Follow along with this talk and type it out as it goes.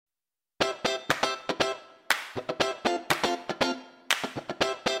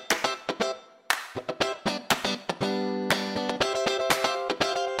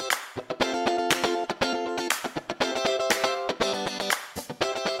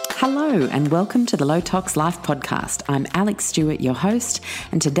Hello and welcome to the Low Tox Life podcast. I'm Alex Stewart, your host,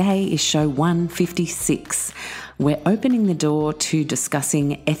 and today is show 156. We're opening the door to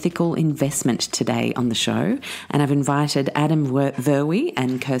discussing ethical investment today on the show, and I've invited Adam Verwey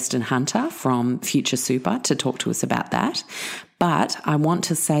and Kirsten Hunter from Future Super to talk to us about that. But I want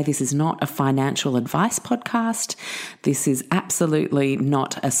to say this is not a financial advice podcast. This is absolutely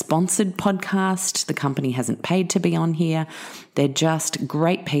not a sponsored podcast. The company hasn't paid to be on here. They're just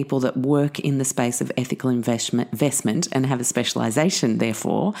great people that work in the space of ethical investment and have a specialization,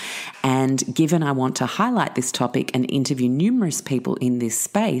 therefore. And given I want to highlight this topic and interview numerous people in this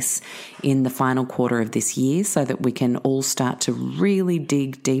space in the final quarter of this year so that we can all start to really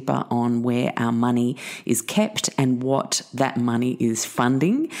dig deeper on where our money is kept and what that money is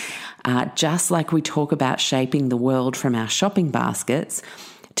funding. Just like we talk about shaping the world from our shopping baskets,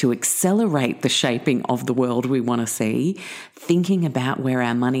 to accelerate the shaping of the world we want to see, thinking about where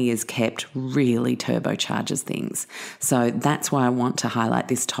our money is kept really turbocharges things. So that's why I want to highlight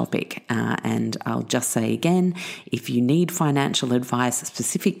this topic. And I'll just say again, if you need financial advice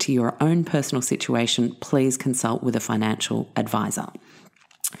specific to your own personal situation, please consult with a financial advisor.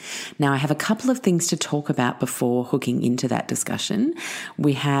 Now, I have a couple of things to talk about before hooking into that discussion.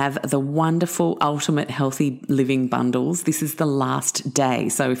 We have the wonderful Ultimate Healthy Living bundles. This is the last day.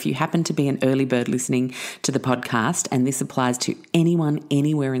 So if you happen to be an early bird listening to the podcast, and this applies to anyone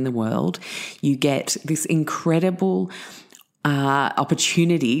anywhere in the world, you get this incredible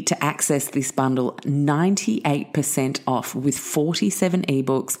opportunity to access this bundle 98% off with 47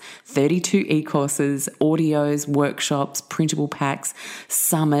 ebooks, 32 e-courses, audios, workshops, printable packs,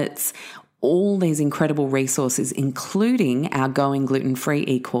 summits, all these incredible resources, including our Going Gluten-Free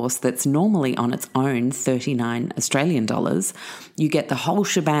e-course that's normally on its own $39 Australian dollars. You get the whole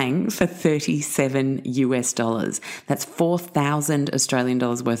shebang for $37 US. That's 4,000 Australian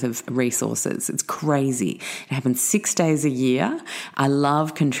dollars worth of resources. It's crazy. It happens 6 days a year. I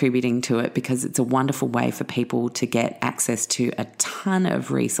love contributing to it because it's a wonderful way for people to get access to a ton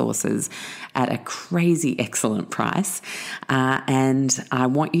of resources at a crazy excellent price. And I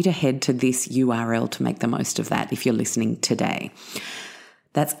want you to head to this URL to make the most of that if you're listening today.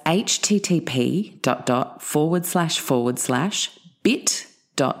 That's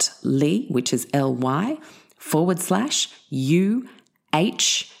http://bit.ly, which is ly,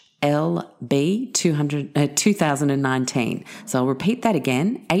 /UHLB 2019. So I'll repeat that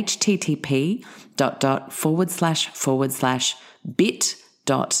again,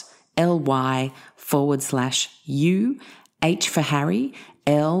 http://bit.ly/U, H for Harry,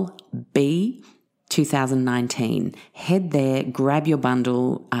 LB 2019. Head there, grab your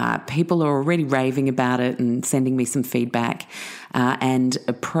bundle. People are already raving about it and sending me some feedback. And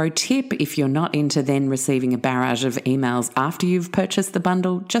a pro tip, if you're not into then receiving a barrage of emails after you've purchased the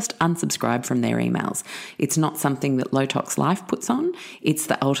bundle, just unsubscribe from their emails. It's not something that Low Tox Life puts on. It's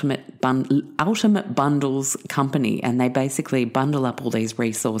the Ultimate Bundles company, and they basically bundle up all these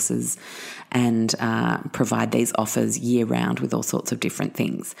resources and provide these offers year round with all sorts of different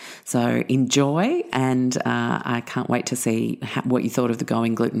things. So enjoy, and I can't wait to see what you thought of the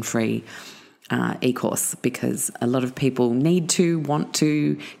Going Gluten-Free e-course, because a lot of people need to, want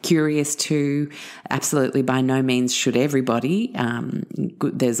to, curious to. Absolutely, by no means should everybody.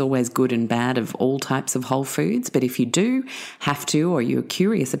 There's always good and bad of all types of whole foods, but if you do have to, or you're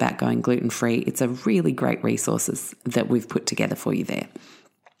curious about going gluten-free, it's a really great resources that we've put together for you there.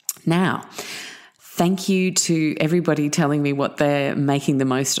 Now, thank you to everybody telling me what they're making the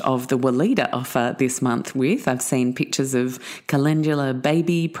most of the Weleda offer this month with. I've seen pictures of calendula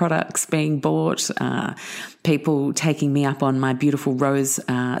baby products being bought, people taking me up on my beautiful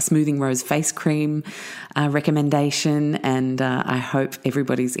smoothing rose face cream recommendation, and I hope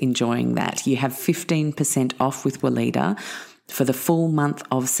everybody's enjoying that. You have 15% off with Weleda for the full month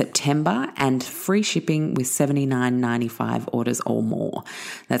of September and free shipping with $79.95 orders or more.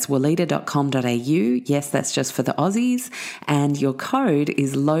 That's weleda.com.au. Yes, that's just for the Aussies. And your code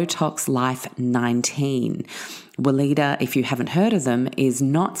is LowToxLife19. Weleda, if you haven't heard of them, is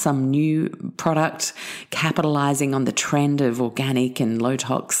not some new product capitalizing on the trend of organic and low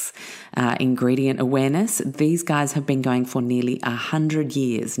tox ingredient awareness. These guys have been going for nearly 100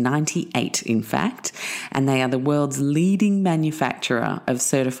 years, 98 in fact, and they are the world's leading manufacturer of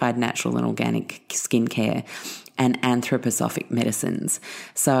certified natural and organic skincare. and anthroposophic medicines.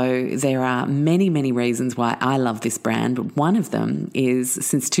 So there are many, many reasons why I love this brand, but one of them is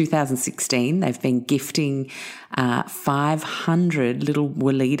since 2016, they've been gifting 500 little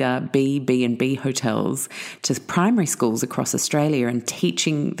Weleda B&B hotels to primary schools across Australia and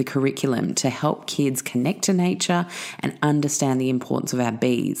teaching the curriculum to help kids connect to nature and understand the importance of our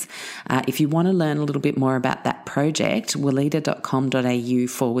bees. If you want to learn a little bit more about that project,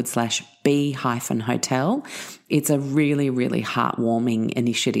 weleda.com.au/bee-hotel. It's a really, really heartwarming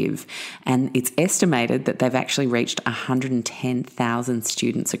initiative, and it's estimated that they've actually reached 110,000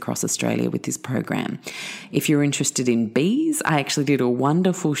 students across Australia with this program. If you're interested in bees, I actually did a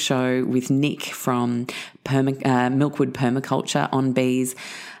wonderful show with Nick from Milkwood Permaculture on bees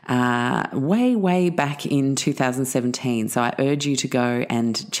way back in 2017. So I urge you to go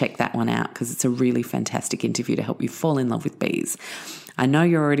and check that one out because it's a really fantastic interview to help you fall in love with bees. I know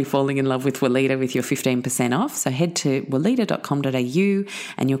you're already falling in love with Weleda with your 15% off, so head to weleda.com.au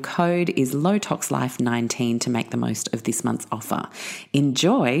and your code is LowToxLife19 to make the most of this month's offer.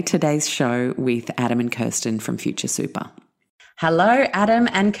 Enjoy today's show with Adam and Kirsten from Future Super. Hello, Adam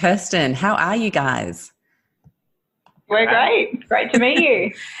and Kirsten. How are you guys? We're great. Great to meet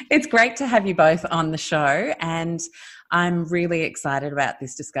you. It's great to have you both on the show, and I'm really excited about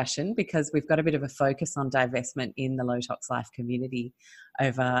this discussion because we've got a bit of a focus on divestment in the Low Tox Life community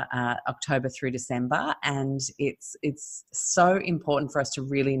over October through December, and it's so important for us to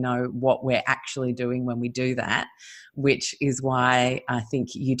really know what we're actually doing when we do that, which is why I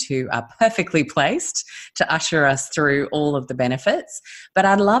think you two are perfectly placed to usher us through all of the benefits. But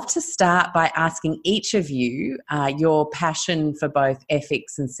I'd love to start by asking each of you your passion for both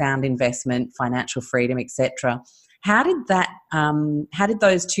ethics and sound investment, financial freedom, etc. How did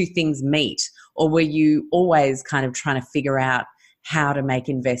those two things meet? Or were you always kind of trying to figure out how to make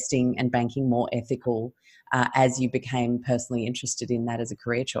investing and banking more ethical as you became personally interested in that as a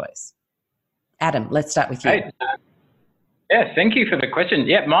career choice? Adam, let's start with you. Hey, yeah, thank you for the question.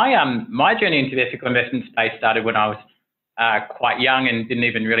 Yeah, my journey into the ethical investment space started when I was quite young and didn't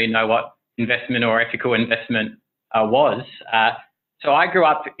even really know what investment or ethical investment was. So I grew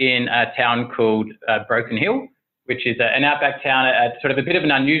up in a town called Broken Hill, which is an outback town, sort of a bit of an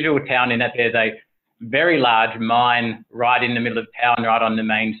unusual town in that there's a very large mine right in the middle of town, right on the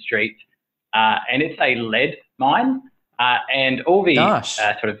main street. And it's a lead mine. And all the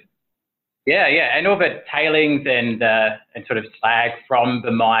and all the tailings and sort of slag from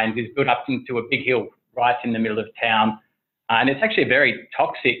the mines is built up into a big hill right in the middle of town. And it's actually a very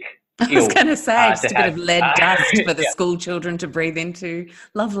toxic hill. I was going to say, just a bit of lead dust for the school children to breathe into.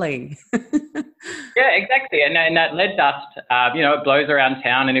 Lovely. Yeah, exactly. And that lead dust, it blows around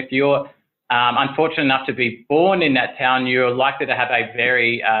town. And if you're unfortunate enough to be born in that town, you're likely to have a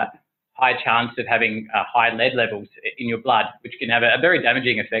very high chance of having high lead levels in your blood, which can have a very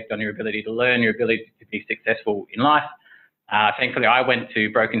damaging effect on your ability to learn, your ability to be successful in life. Thankfully, I went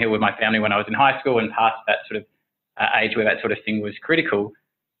to Broken Hill with my family when I was in high school and past that sort of age where that sort of thing was critical.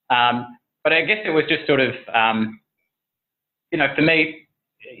 But I guess it was just sort of, for me,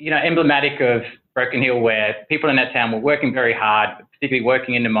 emblematic of Broken Hill, where people in that town were working very hard, particularly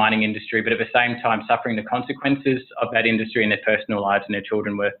working in the mining industry, but at the same time suffering the consequences of that industry in their personal lives, and their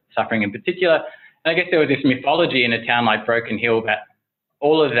children were suffering in particular. And I guess there was this mythology in a town like Broken Hill that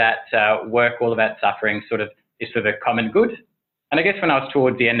all of that work, all of that suffering sort of is for the common good. And I guess when I was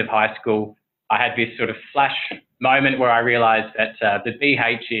towards the end of high school, I had this sort of flash moment where I realised that the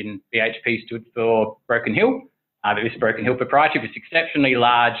BH in BHP stood for Broken Hill. This Broken Hill Proprietary, this exceptionally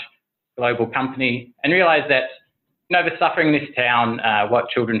large global company, and realised that, the suffering in this town, what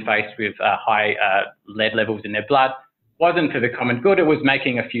children faced with high lead levels in their blood, wasn't for the common good. It was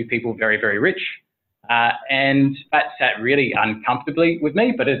making a few people very, very rich. And that sat really uncomfortably with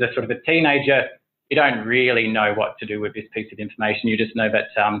me. But as a sort of a teenager, you don't really know what to do with this piece of information. You just know that,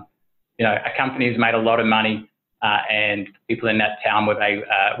 a company has made a lot of money and people in that town where they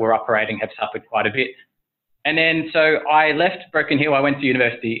were operating have suffered quite a bit. And then so I left Broken Hill. I went to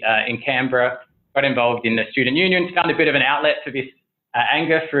university in Canberra, got involved in the student unions, found a bit of an outlet for this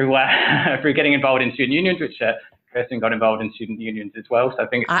anger through getting involved in student unions, which Kirsten got involved in student unions as well. So I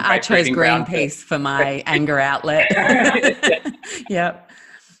think I chose Greenpeace for my anger outlet. Yep.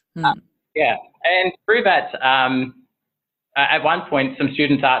 Yeah. And through that, at one point, some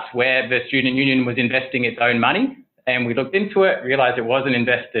students asked where the student union was investing its own money. And we looked into it, realised it wasn't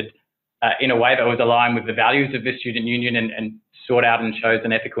invested in a way that was aligned with the values of the student union, and sought out and chose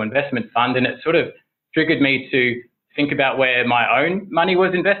an ethical investment fund. And it sort of triggered me to think about where my own money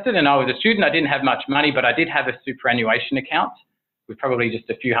was invested. And I was a student, I didn't have much money, but I did have a superannuation account with probably just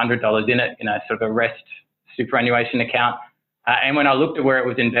a few $100s in it, in a sort of a rest superannuation account. And when I looked at where it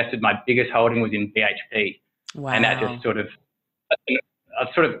was invested, my biggest holding was in BHP. Wow. And that just sort of a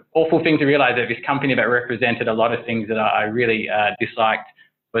sort of awful thing to realise, that this company that represented a lot of things that I really disliked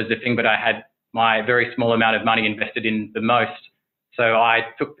was the thing that I had my very small amount of money invested in the most. So I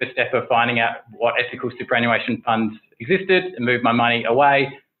took the step of finding out what ethical superannuation funds existed and moved my money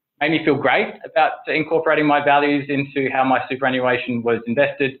away. Made me feel great about incorporating my values into how my superannuation was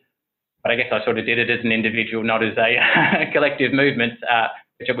invested. But I guess I sort of did it as an individual, not as a collective movement,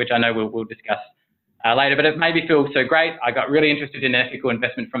 which I know we'll discuss later. But it made me feel so great. I got really interested in ethical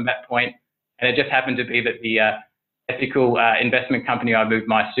investment from that point. And it just happened to be that the ethical investment company I moved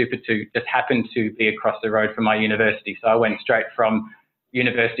my super to just happened to be across the road from my university. So I went straight from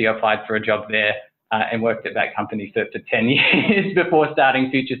university, applied for a job there, and worked at that company for 10 years before starting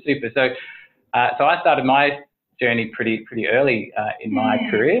Future Super. So I started my journey pretty early in my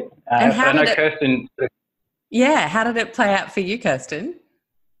career. And how did Kirsten. Yeah, how did it play out for you, Kirsten?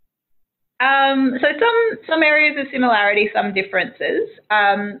 So some areas of similarity, some differences.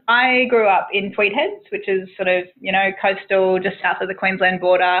 I grew up in Tweed Heads, which is sort of, coastal, just south of the Queensland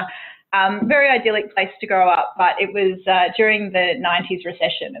border. Very idyllic place to grow up, but it was during the 90s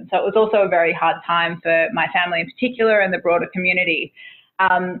recession. And so it was also a very hard time for my family in particular and the broader community.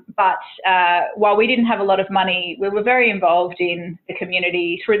 But while we didn't have a lot of money, we were very involved in the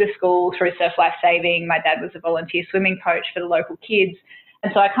community through the school, through Surf Life Saving. My dad was a volunteer swimming coach for the local kids.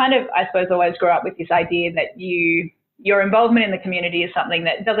 And so I suppose, always grew up with this idea that your involvement in the community is something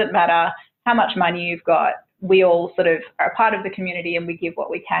that doesn't matter how much money you've got. We all sort of are a part of the community and we give what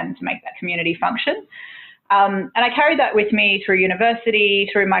we can to make that community function. And I carried that with me through university,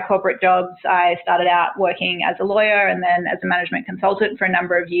 through my corporate jobs. I started out working as a lawyer and then as a management consultant for a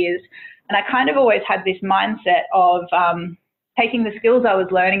number of years. And I kind of always had this mindset of taking the skills I was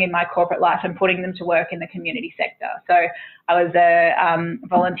learning in my corporate life and putting them to work in the community sector. So I was a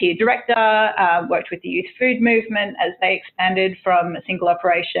volunteer director, worked with the youth food movement as they expanded from a single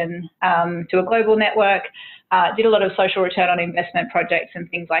operation to a global network, did a lot of social return on investment projects and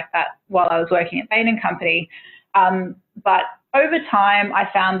things like that while I was working at Bain & Company. But over time, I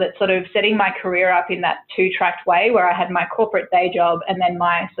found that sort of setting my career up in that two-tracked way where I had my corporate day job and then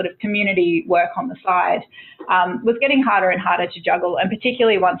my sort of community work on the side was getting harder and harder to juggle. And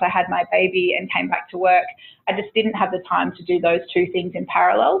particularly once I had my baby and came back to work, I just didn't have the time to do those two things in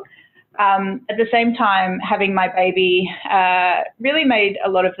parallel. At the same time, having my baby really made a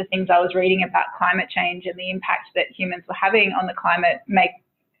lot of the things I was reading about climate change and the impact that humans were having on the climate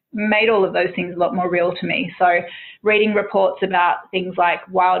made all of those things a lot more real to me. So reading reports about things like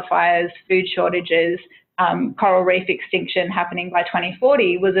wildfires, food shortages, coral reef extinction happening by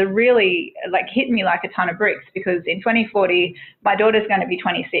 2040 was a really hit me like a ton of bricks, because in 2040, my daughter's going to be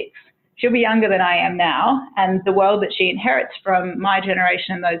 26. She'll be younger than I am now, and the world that she inherits from my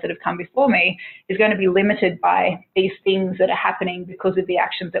generation and those that have come before me is going to be limited by these things that are happening because of the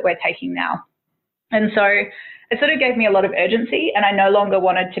actions that we're taking now. And so it sort of gave me a lot of urgency, and I no longer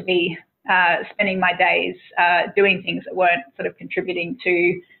wanted to be spending my days doing things that weren't sort of contributing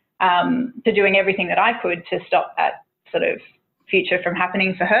to doing everything that I could to stop that sort of future from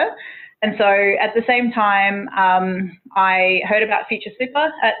happening for her. And so at the same time, I heard about Future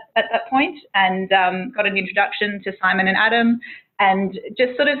Super at that point and got an introduction to Simon and Adam, and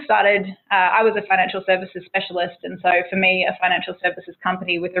just sort of started, I was a financial services specialist. And so for me, a financial services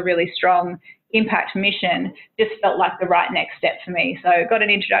company with a really strong impact mission just felt like the right next step for me. So got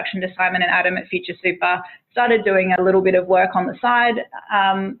an introduction to Simon and Adam at Future Super, started doing a little bit of work on the side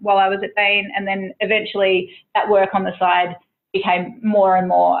while I was at Bain. And then eventually that work on the side became more and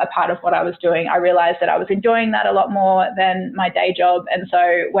more a part of what I was doing. I realized that I was enjoying that a lot more than my day job. And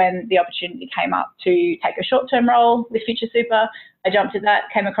so when the opportunity came up to take a short-term role with Future Super, I jumped at that,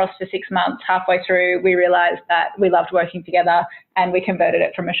 came across for 6 months. Halfway through, we realized that we loved working together, and we converted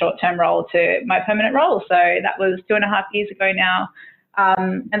it from a short-term role to my permanent role. So that was 2.5 years ago now.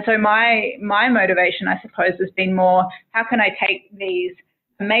 And so my motivation, I suppose, has been more, how can I take these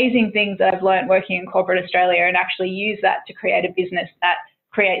amazing things that I've learned working in corporate Australia and actually use that to create a business that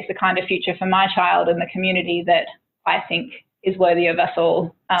creates the kind of future for my child and the community that I think is worthy of us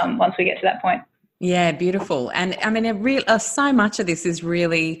all once we get to that point. Yeah, beautiful. And I mean, so much of this is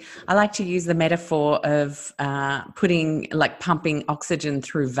really, I like to use the metaphor of pumping oxygen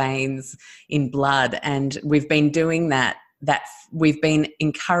through veins in blood. And we've been doing that we've been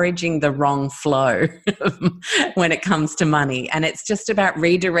encouraging the wrong flow when it comes to money. And it's just about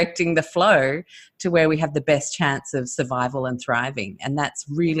redirecting the flow to where we have the best chance of survival and thriving. And that's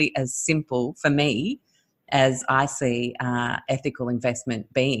really as simple for me as I see ethical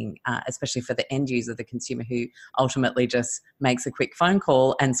investment being, especially for the end user, the consumer who ultimately just makes a quick phone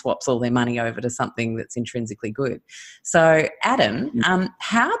call and swaps all their money over to something that's intrinsically good. So, Adam,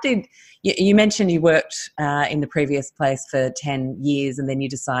 how did you mentioned you worked in the previous place for 10 years and then you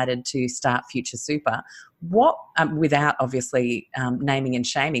decided to start Future Super. What, without obviously naming and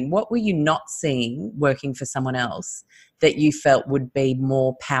shaming, what were you not seeing working for someone else that you felt would be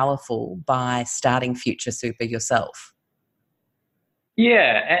more powerful by starting Future Super yourself?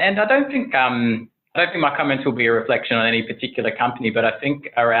 Yeah, and I don't think my comments will be a reflection on any particular company, but I think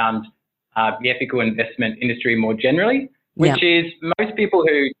around the ethical investment industry more generally, which is most people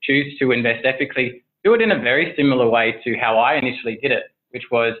who choose to invest ethically do it in a very similar way to how I initially did it, which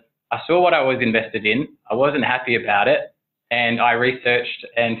was I saw what I was invested in, I wasn't happy about it, and I researched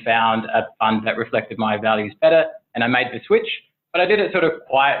and found a fund that reflected my values better, and I made the switch. But I did it sort of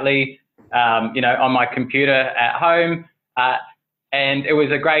quietly, on my computer at home, and it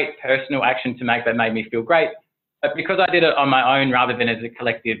was a great personal action to make that made me feel great. But because I did it on my own rather than as a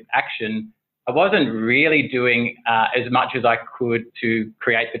collective action, I wasn't really doing as much as I could to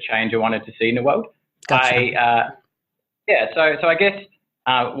create the change I wanted to see in the world. Gotcha. So I guess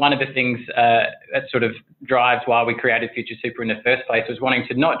one of the things that sort of drives why we created Future Super in the first place was wanting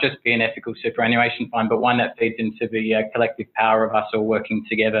to not just be an ethical superannuation fund, but one that feeds into the collective power of us all working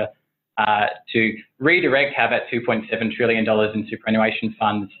together to redirect how that $2.7 trillion in superannuation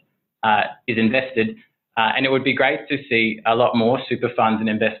funds is invested. And it would be great to see a lot more super funds and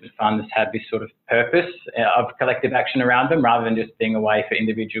investment funds have this sort of purpose of collective action around them, rather than just being a way for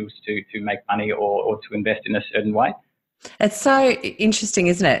individuals to make money or to invest in a certain way. It's so interesting,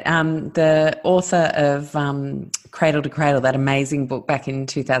 isn't it? The author of Cradle to Cradle, that amazing book back in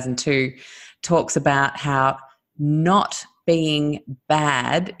 2002, talks about how not being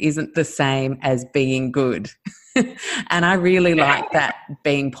bad isn't the same as being good. And I really like that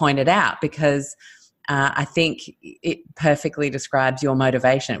being pointed out, because I think it perfectly describes your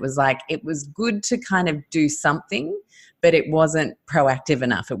motivation. It was like, it was good to kind of do something, but it wasn't proactive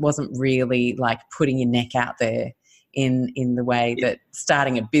enough. It wasn't really like putting your neck out there in the way that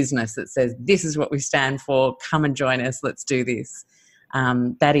starting a business that says, this is what we stand for, come and join us, let's do this.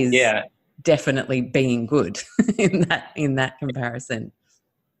 That is definitely being good in that comparison.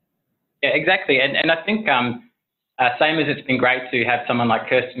 Yeah, exactly. And I think same as it's been great to have someone like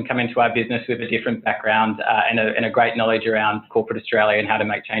Kirsten come into our business with a different background and a great knowledge around corporate Australia and how to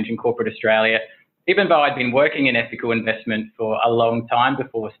make change in corporate Australia. Even though I'd been working in ethical investment for a long time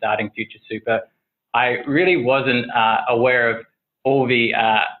before starting Future Super, I really wasn't aware of all the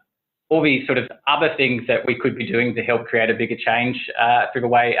sort of other things that we could be doing to help create a bigger change through the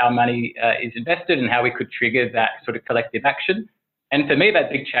way our money is invested and how we could trigger that sort of collective action. And for me,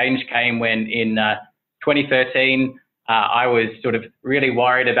 that big change came when in 2013, I was sort of really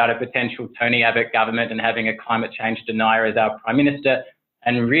worried about a potential Tony Abbott government and having a climate change denier as our Prime Minister,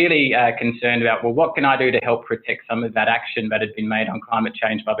 and really concerned about, well, what can I do to help protect some of that action that had been made on climate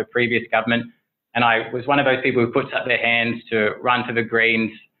change by the previous government? And I was one of those people who puts up their hands to run for the Greens,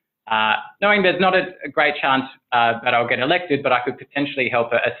 knowing there's not a great chance that I'll get elected, but I could potentially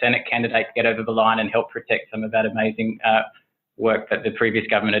help a Senate candidate get over the line and help protect some of that amazing work that the previous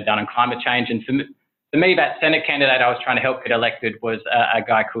government had done on climate change. And for me, that Senate candidate I was trying to help get elected was a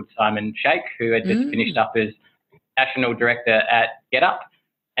guy called Simon Sheikh, who had just finished up as National Director at GetUp.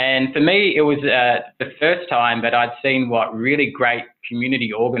 And for me, it was the first time that I'd seen what really great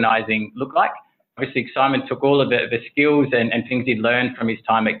community organising looked like. Obviously, Simon took all of the skills and things he'd learned from his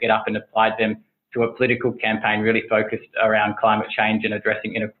time at GetUp and applied them to a political campaign really focused around climate change and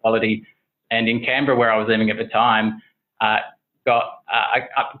addressing inequality. And in Canberra, where I was living at the time, got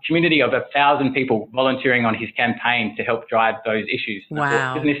a community of 1,000 people volunteering on his campaign to help drive those issues.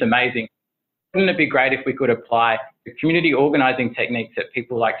 Wow. Isn't this amazing? Wouldn't it be great if we could apply the community organising techniques that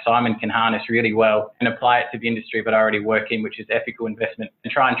people like Simon can harness really well and apply it to the industry that I already work in, which is ethical investment,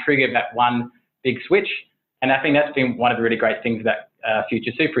 and try and trigger that one big switch? And I think that's been one of the really great things about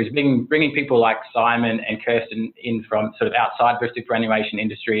Future Super, is bringing people like Simon and Kirsten in from sort of outside the superannuation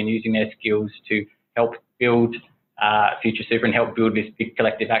industry and using their skills to help build Future Super and help build this big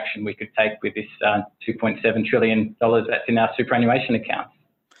collective action we could take with this $2.7 trillion that's in our superannuation accounts.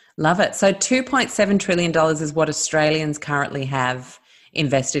 Love it. So $2.7 trillion is what Australians currently have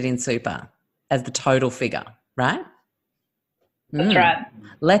invested in super as the total figure, right? That's right.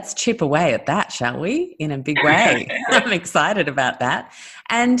 Let's chip away at that, shall we? In a big way. I'm excited about that.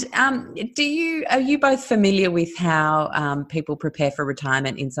 And are you both familiar with how people prepare for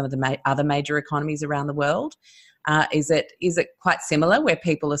retirement in some of the other major economies around the world? Is it quite similar, where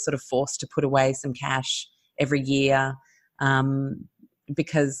people are sort of forced to put away some cash every year,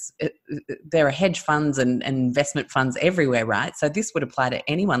 because there are hedge funds and investment funds everywhere, right? So this would apply to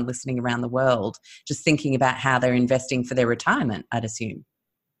anyone listening around the world, just thinking about how they're investing for their retirement, I'd assume.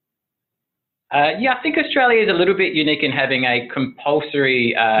 I think Australia is a little bit unique in having a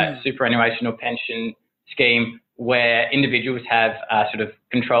compulsory superannuation or pension scheme where individuals have sort of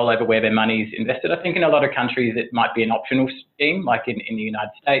control over where their money is invested. I think in a lot of countries it might be an optional scheme, like in the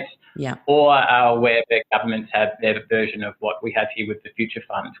United States, or where the governments have their version of what we have here with the future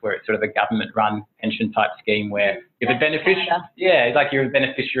funds, where it's sort of a government-run pension type scheme where you're the beneficiary. Yeah, it's like you're a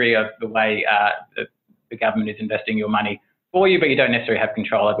beneficiary of the way the government is investing your money for you, but you don't necessarily have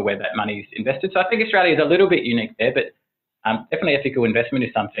control over where that money is invested. So I think Australia is a little bit unique there, but definitely ethical investment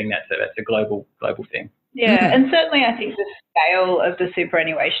is something that's a global thing. Yeah, and certainly I think the scale of the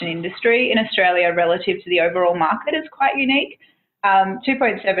superannuation industry in Australia relative to the overall market is quite unique.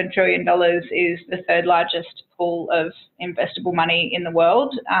 $2.7 trillion is the third largest pool of investable money in the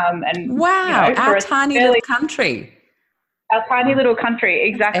world. And wow, you know, our tiny little country. Our tiny little country,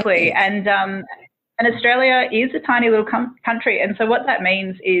 exactly. And Australia is a tiny little country. And so what that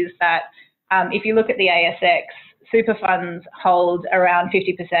means is that if you look at the ASX, super funds hold around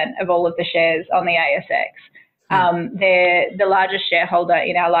 50% of all of the shares on the ASX. They're the largest shareholder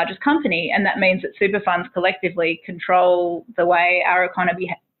in our largest company, and that means that super funds collectively control the way our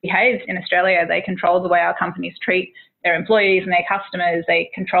economy behaves in Australia. They control the way our companies treat their employees and their customers. They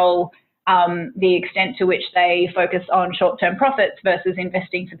control the extent to which they focus on short-term profits versus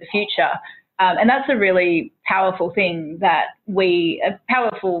investing for the future. And that's a really powerful thing that we've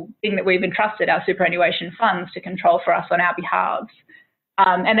entrusted our superannuation funds to control for us on our behalves.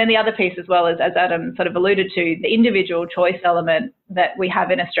 And then the other piece as well is, as Adam sort of alluded to, the individual choice element that we have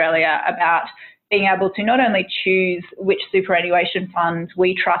in Australia about being able to not only choose which superannuation funds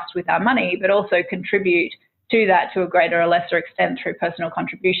we trust with our money, but also contribute to that to a greater or lesser extent through personal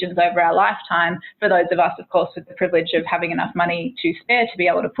contributions over our lifetime. For those of us, of course, with the privilege of having enough money to spare to be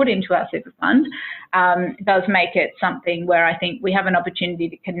able to put into our super fund, does make it something where I think we have an opportunity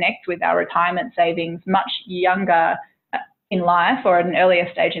to connect with our retirement savings much younger in life or at an earlier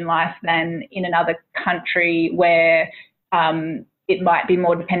stage in life than in another country where it might be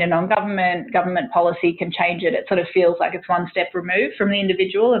more dependent on government policy can change it. It sort of feels like it's one step removed from the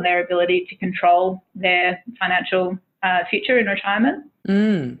individual and their ability to control their financial future in retirement.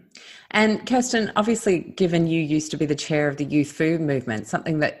 And Kirsten, obviously, given you used to be the chair of the Youth Food Movement,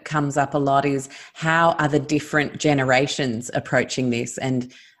 something that comes up a lot is how are the different generations approaching this?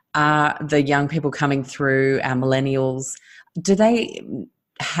 And are the young people coming through, our millennials, do they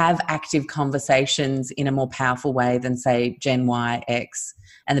have active conversations in a more powerful way than, say, Gen Y, X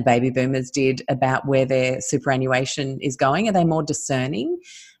and the baby boomers did about where their superannuation is going? Are they more discerning?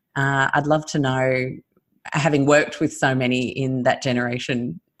 I'd love to know, having worked with so many in that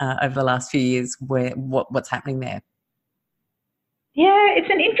generation over the last few years, what's happening there? Yeah, it's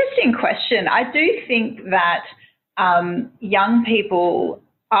an interesting question. I do think that young people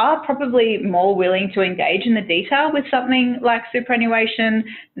are probably more willing to engage in the detail with something like superannuation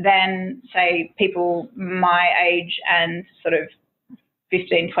than, say, people my age and sort of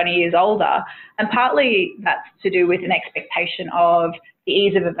 15, 20 years older. And partly that's to do with an expectation of the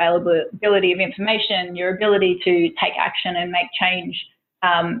ease of availability of information, your ability to take action and make change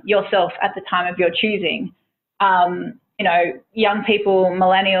yourself at the time of your choosing. You know, young people,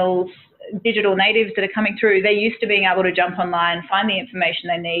 millennials, digital natives that are coming through, they're used to being able to jump online, find the information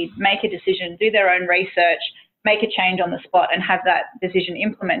they need, make a decision, do their own research, make a change on the spot and have that decision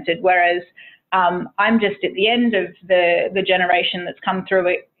implemented. Whereas I'm just at the end of the generation that's come through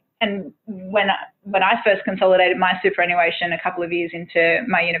it. And when I first consolidated my superannuation a couple of years into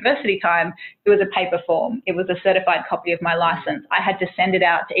my university time, it was a paper form. It was a certified copy of my license. I had to send it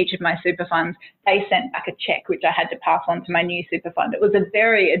out to each of my super funds. They sent back a check, which I had to pass on to my new super fund. It was a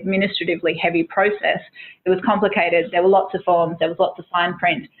very administratively heavy process. It was complicated. There were lots of forms. There was lots of fine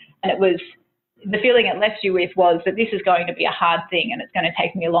print. And it was, the feeling it left you with was that this is going to be a hard thing and it's going to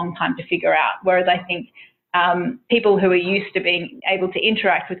take me a long time to figure out. Whereas I think people who are used to being able to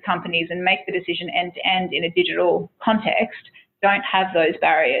interact with companies and make the decision end-to-end in a digital context don't have those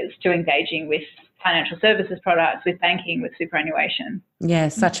barriers to engaging with financial services products, with banking, with superannuation. Yeah,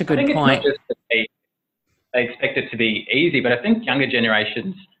 such a good point. It's not just that they expect it to be easy, but I think younger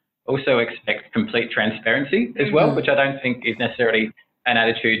generations also expect complete transparency as well, which I don't think is necessarily an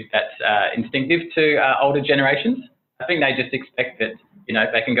attitude that's instinctive to older generations. I think they just expect that, you know,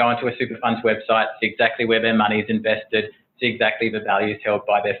 they can go onto a super fund's website, see exactly where their money is invested, see exactly the values held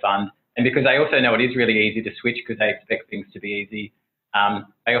by their fund. And because they also know it is really easy to switch because they expect things to be easy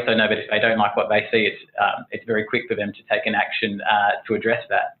they also know that if they don't like what they see, it's very quick for them to take an action to address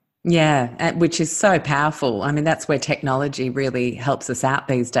that. Yeah, which is so powerful. I mean, that's where technology really helps us out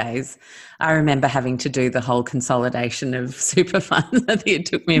these days. I remember having to do the whole consolidation of super funds. I think it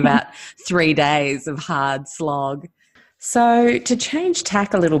took me about 3 days of hard slog. So to change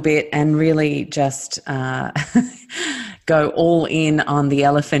tack a little bit and really just go all in on the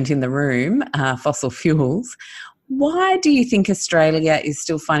elephant in the room, fossil fuels, why do you think Australia is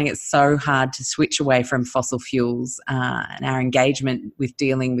still finding it so hard to switch away from fossil fuels, and our engagement with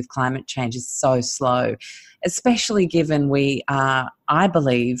dealing with climate change is so slow, especially given we are, I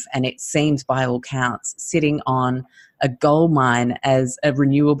believe, and it seems by all counts, sitting on a gold mine as a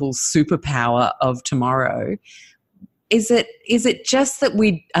renewable superpower of tomorrow? Is it just that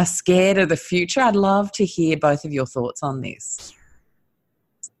we are scared of the future? I'd love to hear both of your thoughts on this.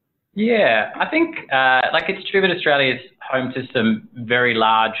 Yeah, I think it's true that Australia is home to some very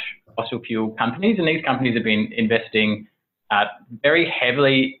large fossil fuel companies, and these companies have been investing very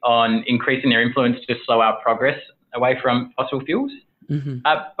heavily on increasing their influence to slow our progress away from fossil fuels. Mm-hmm.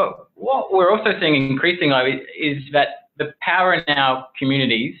 But what we're also seeing increasingly is that the power in our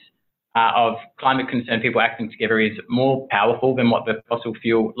communities of climate concerned people acting together is more powerful than what the fossil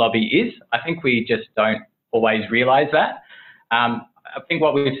fuel lobby is. I think we just don't always realise that. I think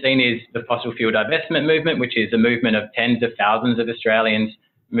what we've seen is the fossil fuel divestment movement, which is a movement of tens of thousands of Australians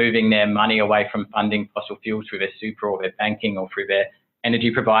moving their money away from funding fossil fuels through their super or their banking or through their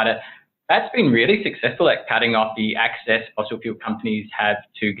energy provider. That's been really successful at cutting off the access fossil fuel companies have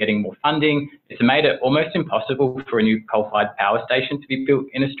to getting more funding. It's made it almost impossible for a new coal-fired power station to be built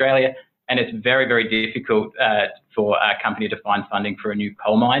in Australia, and it's very, very difficult for a company to find funding for a new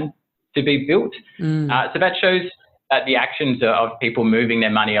coal mine to be built. So that shows that the actions of people moving their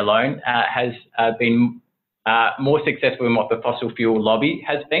money alone has been more successful than what the fossil fuel lobby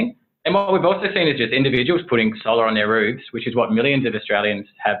has been. And what we've also seen is just individuals putting solar on their roofs, which is what millions of Australians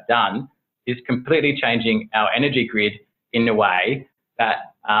have done, is completely changing our energy grid in a way that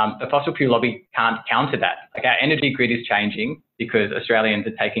the fossil fuel lobby can't counter that. Like, our energy grid is changing because Australians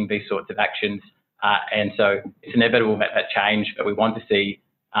are taking these sorts of actions. And so it's inevitable that that change that we want to see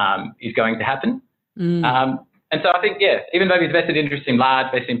is going to happen. And so I think, yeah, even though these vested interests seem large,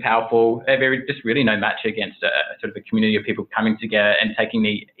 they seem powerful, they're just really no match against sort of a community of people coming together and taking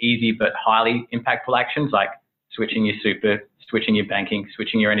the easy but highly impactful actions like switching your super, switching your banking,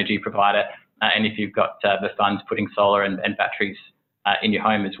 switching your energy provider, and if you've got the funds, putting solar and batteries in your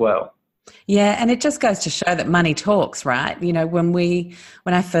home as well. Yeah, and it just goes to show that money talks, right? You know, when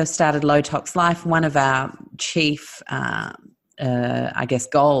I first started Low Tox Life, one of our chief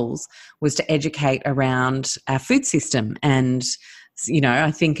goals was to educate around our food system. And, you know,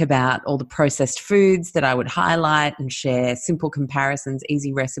 I think about all the processed foods that I would highlight and share simple comparisons,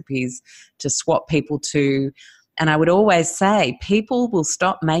 easy recipes to swap people to. And I would always say, people will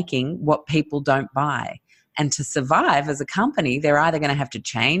stop making what people don't buy. And to survive as a company, they're either going to have to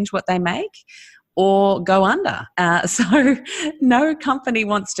change what they make or go under. So no company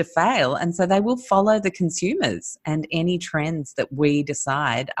wants to fail. And so they will follow the consumers and any trends that we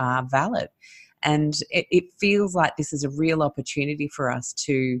decide are valid. And it feels like this is a real opportunity for us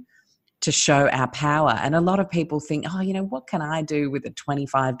to show our power. And a lot of people think, oh, you know, what can I do with a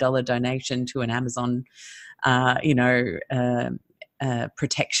 $25 donation to an Amazon,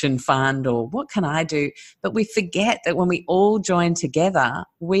 protection fund, or what can I do? But we forget that when we all join together,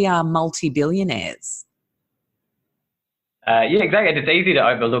 we are multi-billionaires. Yeah, exactly. It's easy to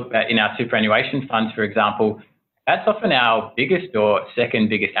overlook that in our superannuation funds, for example. That's often our biggest or second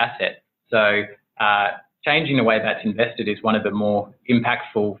biggest asset. So changing the way that's invested is one of the more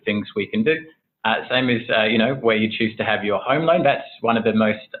impactful things we can do. Same as, where you choose to have your home loan. That's one of the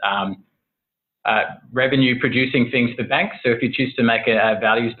most revenue producing things for banks. So if you choose to make a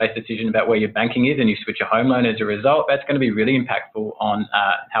values-based decision about where your banking is and you switch your home loan as a result, that's going to be really impactful on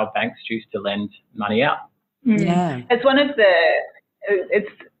how banks choose to lend money out. Yeah. It's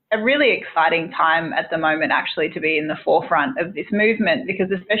a really exciting time at the moment actually to be in the forefront of this movement, because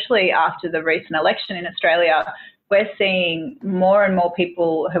especially after the recent election in Australia, we're seeing more and more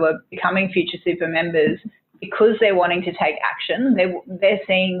people who are becoming future super members because they're wanting to take action. They're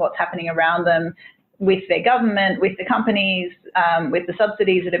seeing what's happening around them with their government, with the companies, with the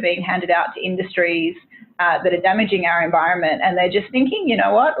subsidies that are being handed out to industries that are damaging our environment. And they're just thinking, you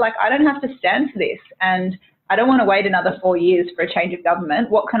know what, like, I don't have to stand for this. And I don't want to wait another 4 years for a change of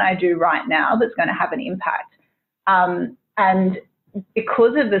government. What can I do right now that's going to have an impact? And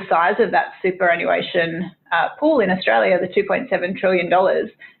because of the size of that superannuation pool in Australia, the $2.7 trillion,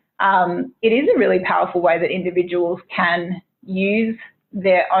 it is a really powerful way that individuals can use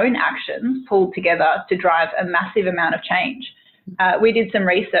their own actions pulled together to drive a massive amount of change. We did some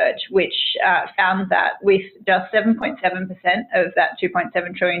research which found that with just 7.7% of that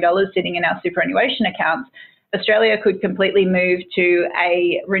 $2.7 trillion sitting in our superannuation accounts, Australia could completely move to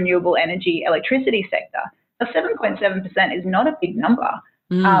a renewable energy electricity sector. Now, 7.7% is not a big number.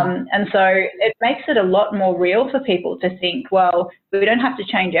 And so it makes it a lot more real for people to think, well, we don't have to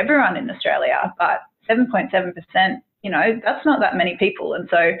change everyone in Australia, but 7.7%, that's not that many people. And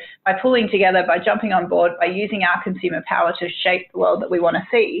so by pulling together, by jumping on board, by using our consumer power to shape the world that we want to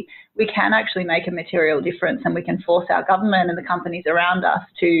see, we can actually make a material difference, and we can force our government and the companies around us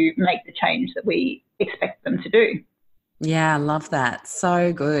to make the change that we expect them to do. Yeah, I love that.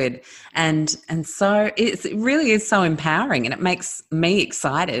 So good. And so it really is so empowering, and it makes me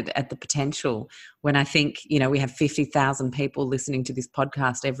excited at the potential when I think, we have 50,000 people listening to this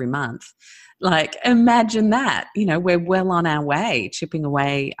podcast every month. Like, imagine that, we're well on our way, chipping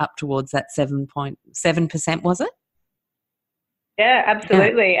away up towards that 7.7%, was it? Yeah,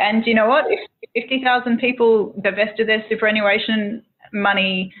 absolutely. Yeah. And you know what? If 50,000 people divested their superannuation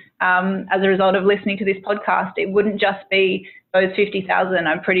money as a result of listening to this podcast, it wouldn't just be those 50,000.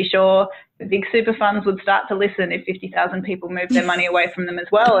 I'm pretty sure the big super funds would start to listen if 50,000 people moved their money away from them as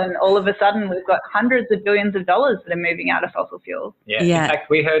well. And all of a sudden, we've got hundreds of billions of dollars that are moving out of fossil fuels. Yeah. In fact,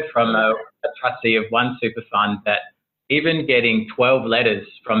 we heard from a trustee of one super fund that even getting 12 letters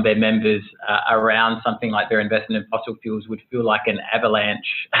from their members around something like their investment in fossil fuels would feel like an avalanche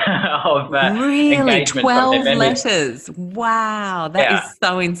of really? Engagement 12 from their members. Letters. Wow, that is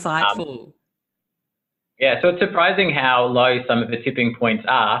so insightful. Yeah, so it's surprising how low some of the tipping points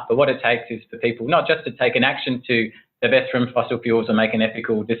are, but what it takes is for people not just to take an action to divest from fossil fuels and make an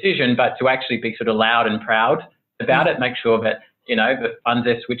ethical decision, but to actually be sort of loud and proud about it, make sure that the funds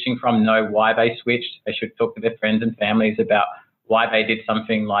they're switching from know why they switched. They should talk to their friends and families about why they did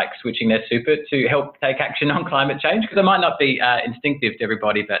something like switching their super to help take action on climate change, because it might not be instinctive to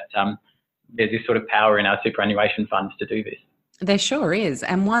everybody, but there's this sort of power in our superannuation funds to do this. There sure is.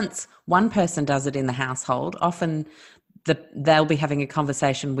 And once one person does it in the household, often they'll be having a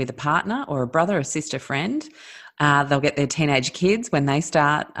conversation with a partner or a brother or sister friend. They'll get their teenage kids when they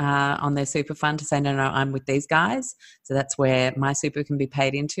start on their super fund to say, no, I'm with these guys. So that's where my super can be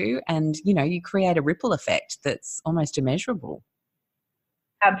paid into. And, you create a ripple effect that's almost immeasurable.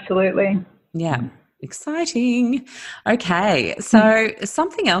 Absolutely. Yeah. Exciting. Okay. So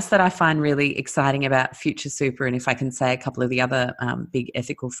something else that I find really exciting about Future Super, and if I can say a couple of the other big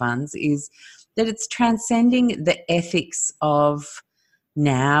ethical funds, is that it's transcending the ethics of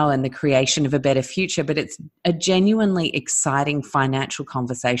now and the creation of a better future, but it's a genuinely exciting financial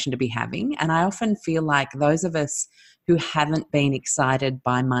conversation to be having. And I often feel like those of us who haven't been excited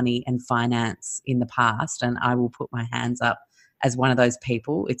by money and finance in the past, and I will put my hands up as one of those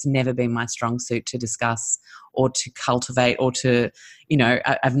people, it's never been my strong suit to discuss or to cultivate or to,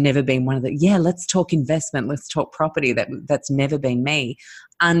 I've never been one of let's talk investment, let's talk property. That's never been me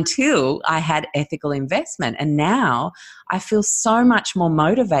until I had ethical investment. And now I feel so much more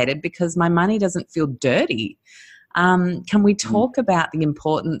motivated because my money doesn't feel dirty. Can we talk about the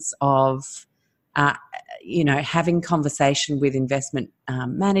importance of having conversation with investment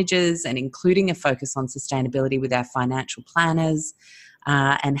managers and including a focus on sustainability with our financial planners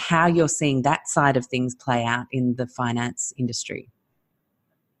and how you're seeing that side of things play out in the finance industry?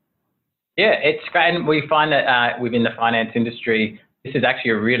 Yeah, it's great. And we find that within the finance industry, this is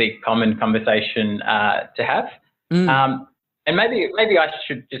actually a really common conversation to have. And maybe I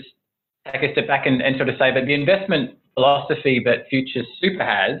should just take a step back and sort of say that the investment philosophy that Future Super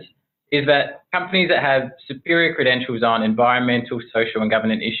has is that companies that have superior credentials on environmental, social and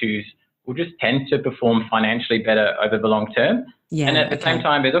governance issues will just tend to perform financially better over the long term. Yeah, and at the same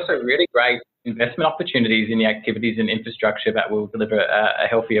time, there's also really great investment opportunities in the activities and infrastructure that will deliver a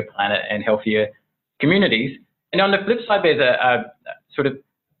healthier planet and healthier communities. And on the flip side, there's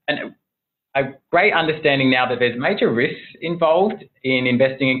a great understanding now that there's major risks involved in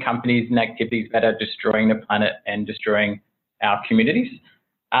investing in companies and activities that are destroying the planet and destroying our communities.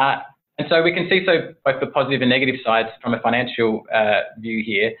 And so we can see both the positive and negative sides from a financial view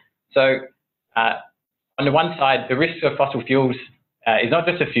here. So on the one side, the risks of fossil fuels is not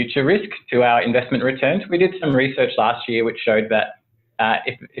just a future risk to our investment returns. We did some research last year which showed that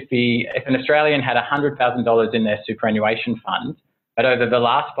if an Australian had $100,000 in their superannuation fund, but over the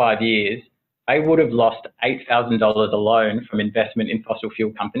last 5 years, they would have lost $8,000 alone from investment in fossil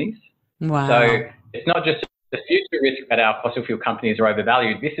fuel companies. Wow. So it's not just the future risk that our fossil fuel companies are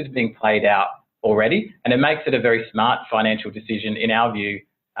overvalued. This is being played out already, and it makes it a very smart financial decision, in our view,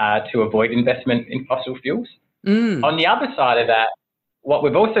 to avoid investment in fossil fuels. On the other side of that, what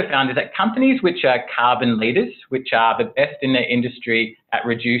we've also found is that companies which are carbon leaders, which are the best in their industry at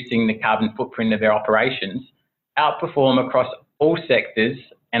reducing the carbon footprint of their operations, outperform across all sectors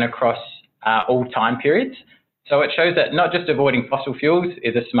and across all time periods. So it shows that not just avoiding fossil fuels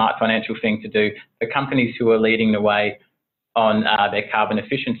is a smart financial thing to do. The companies who are leading the way on their carbon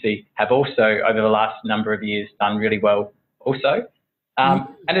efficiency have also, over the last number of years, done really well also. And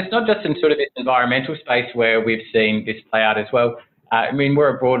it's not just in sort of this environmental space where we've seen this play out as well. I mean,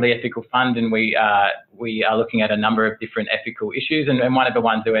 we're a broadly ethical fund, and we are looking at a number of different ethical issues. And one of the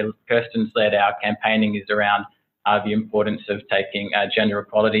ones where Kirsten's led our campaigning is around the importance of taking gender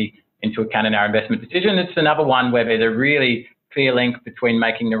equality into account in our investment decision. It's another one where there's a really clear link between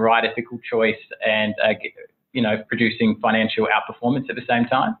making the right ethical choice and, producing financial outperformance at the same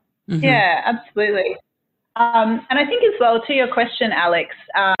time. Mm-hmm. Yeah, absolutely. And I think as well, to your question, Alex,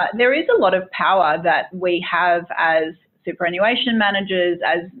 there is a lot of power that we have as superannuation managers,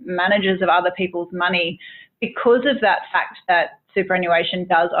 as managers of other people's money, because of that fact that superannuation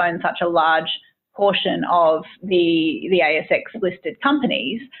does own such a large portion of the ASX listed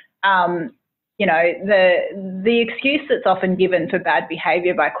companies. The excuse that's often given for bad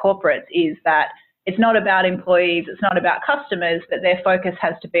behaviour by corporates is that it's not about employees, it's not about customers, but their focus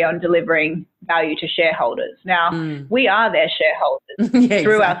has to be on delivering value to shareholders. Now, we are their shareholders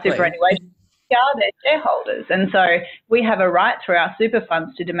through our superannuation. We are their shareholders. And so we have a right through our super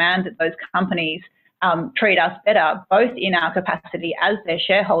funds to demand that those companies treat us better, both in our capacity as their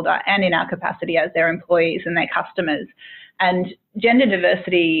shareholder and in our capacity as their employees and their customers. And gender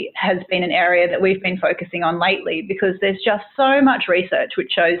diversity has been an area that we've been focusing on lately because there's just so much research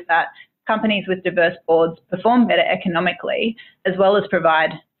which shows that companies with diverse boards perform better economically, as well as provide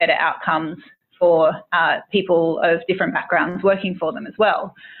better outcomes for people of different backgrounds working for them as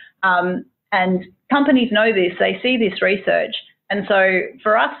well. And companies know this, they see this research. And so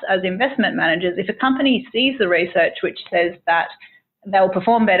for us as investment managers, if a company sees the research which says that they'll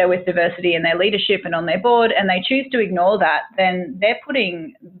perform better with diversity in their leadership and on their board, and they choose to ignore that, then they're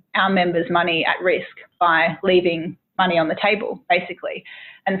putting our members' money at risk by leaving money on the table, basically.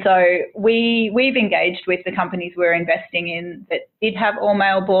 And so we've engaged with the companies we're investing in that did have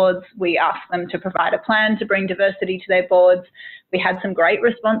all-male boards. We asked them to provide a plan to bring diversity to their boards. We had some great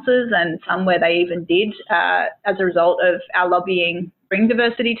responses and some where they even did, as a result of our lobbying, bring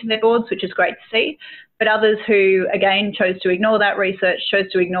diversity to their boards, which is great to see. But others who, again, chose to ignore that research,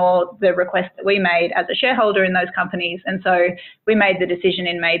 chose to ignore the request that we made as a shareholder in those companies. And so we made the decision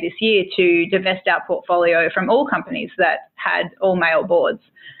in May this year to divest our portfolio from all companies that had all-male boards.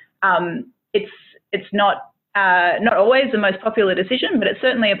 It's not always the most popular decision, but it's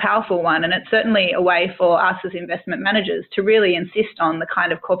certainly a powerful one, and it's certainly a way for us as investment managers to really insist on the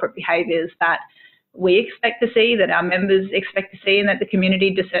kind of corporate behaviours that we expect to see, that our members expect to see, and that the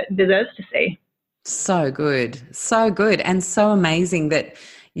community deserves to see. So good, and so amazing that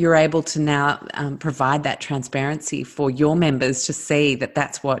you're able to now provide that transparency for your members to see that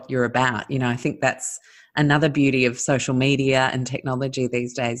that's what you're about. You know, I think that's another beauty of social media and technology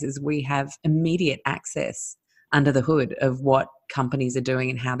these days is we have immediate access under the hood of what companies are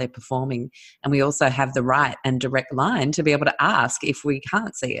doing and how they're performing. And we also have the right and direct line to be able to ask if we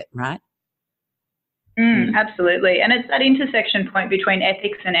can't see it, right? Absolutely. And it's that intersection point between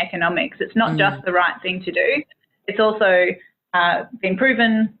ethics and economics. It's not just the right thing to do. It's also been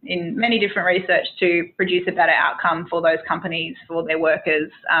proven in many different research to produce a better outcome for those companies, for their workers,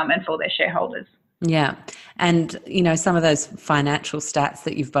 and for their shareholders. Yeah. And, you know, some of those financial stats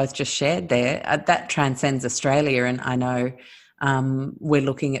that you've both just shared there, that transcends Australia. And I know we're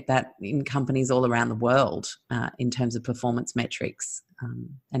looking at that in companies all around the world in terms of performance metrics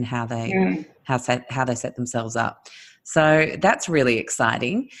and how they set themselves up. So that's really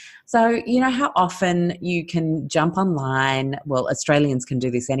exciting. So, you know, how often you can jump online, well, Australians can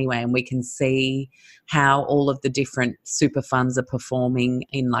do this anyway, and we can see how all of the different super funds are performing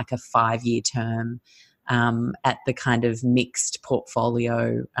in like a 5-year term at the kind of mixed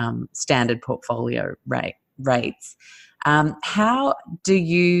portfolio, standard portfolio rates. How do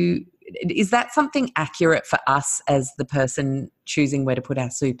you, is that something accurate for us as the person choosing where to put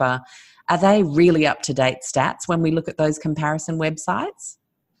our super? Are they really up-to-date stats when we look at those comparison websites?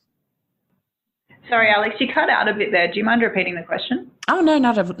 Sorry, Alex, you cut out a bit there. Do you mind repeating the question? Oh, no,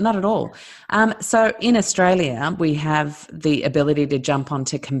 not at all. So in Australia, we have the ability to jump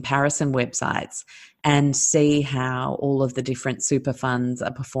onto comparison websites and see how all of the different super funds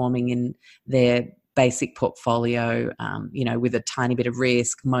are performing in their basic portfolio, you know, with a tiny bit of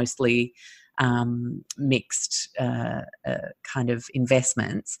risk, mostly mixed kind of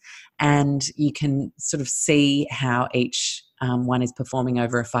investments, and you can sort of see how each one is performing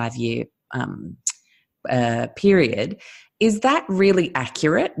over a 5-year period. Is that really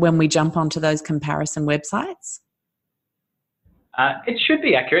accurate when we jump onto those comparison websites? It should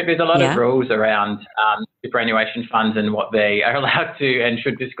be accurate. There's a lot of rules around superannuation funds and what they are allowed to and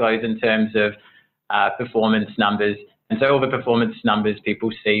should disclose in terms of performance numbers. And so all the performance numbers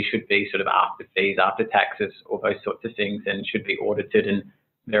people see should be sort of after fees, after taxes, all those sorts of things, and should be audited and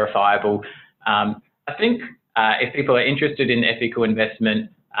verifiable. I think if people are interested in ethical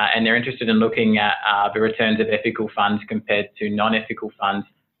investment and they're interested in looking at the returns of ethical funds compared to non-ethical funds,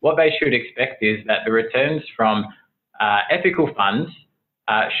 what they should expect is that the returns from ethical funds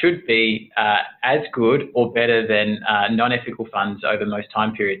should be as good or better than non-ethical funds over most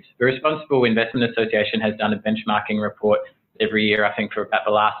time periods. The Responsible Investment Association has done a benchmarking report every year, I think for about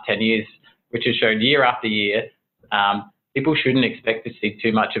the last 10 years, which has shown year after year, people shouldn't expect to see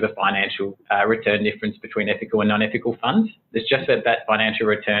too much of a financial return difference between ethical and non-ethical funds. It's just that financial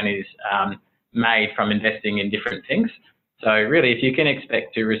return is made from investing in different things. So really, if you can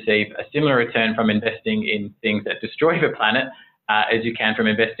expect to receive a similar return from investing in things that destroy the planet as you can from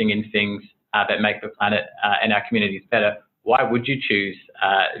investing in things that make the planet and our communities better, why would you choose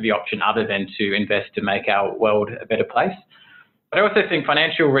the option other than to invest to make our world a better place? But I also think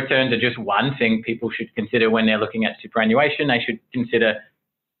financial returns are just one thing people should consider when they're looking at superannuation. They should consider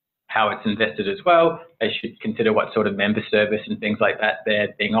how it's invested as well. They should consider what sort of member service and things like that they're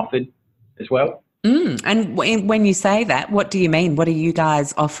being offered as well. And when you say that, what do you mean? What are you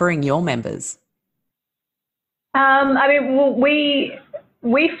guys offering your members?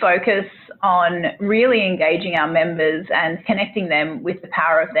 We focus on really engaging our members and connecting them with the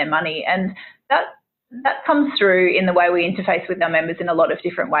power of their money, and that comes through in the way we interface with our members in a lot of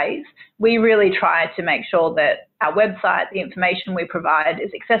different ways. We really try to make sure that our website, the information we provide,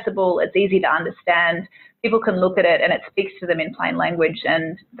 is accessible, it's easy to understand. People can look at it and it speaks to them in plain language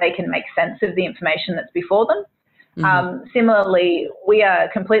and they can make sense of the information that's before them. Similarly, we are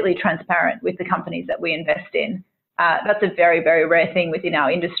completely transparent with the companies that we invest in. That's a very, very rare thing within our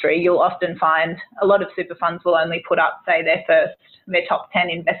industry. You'll often find a lot of super funds will only put up, say, their top 10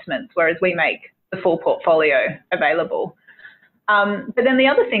 investments, whereas we make the full portfolio available. But then the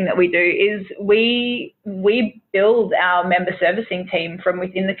other thing that we do is we build our member servicing team from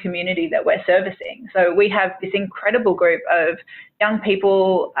within the community that we're servicing. So we have this incredible group of young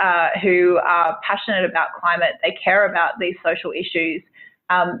people who are passionate about climate. They care about these social issues.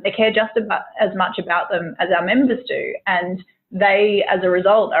 They care just about as much about them as our members do. And they, as a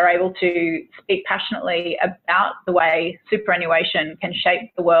result, are able to speak passionately about the way superannuation can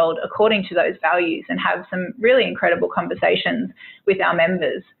shape the world according to those values and have some really incredible conversations with our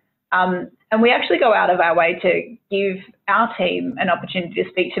members. And we actually go out of our way to give our team an opportunity to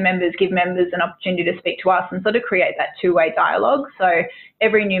speak to members, give members an opportunity to speak to us, and sort of create that two-way dialogue. So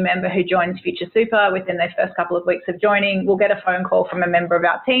every new member who joins Future Super within their first couple of weeks of joining will get a phone call from a member of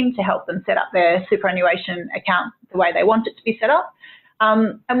our team to help them set up their superannuation account the way they want it to be set up.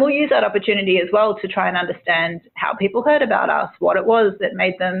 And we'll use that opportunity as well to try and understand how people heard about us, what it was that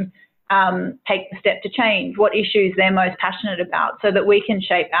made them take the step to change, what issues they're most passionate about, so that we can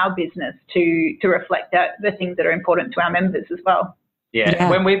shape our business to reflect the things that are important to our members as well. Yeah,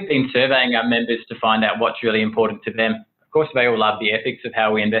 when we've been surveying our members to find out what's really important to them, of course they all love the ethics of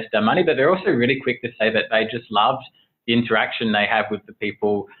how we invest our money, but they're also really quick to say that they just loved the interaction they have with the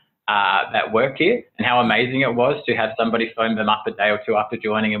people that work here, and how amazing it was to have somebody phone them up a day or two after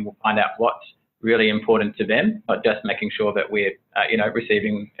joining, and we'll find out what's really important to them, not just making sure that we're,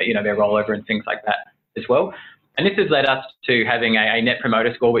 receiving, their rollover and things like that as well. And this has led us to having a Net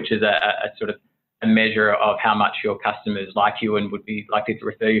Promoter Score, which is a sort of a measure of how much your customers like you and would be likely to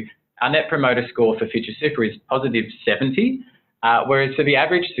refer you. Our Net Promoter Score for Future Super is positive 70, whereas for the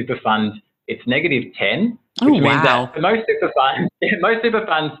average super fund, it's negative 10, which means that for most super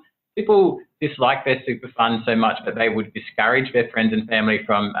funds, people dislike their super fund so much that they would discourage their friends and family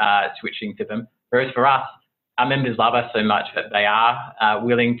from switching to them. Whereas for us, our members love us so much that they are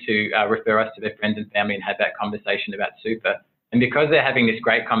willing to refer us to their friends and family and have that conversation about super. And because they're having this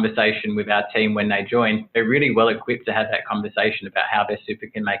great conversation with our team when they join, they're really well equipped to have that conversation about how their super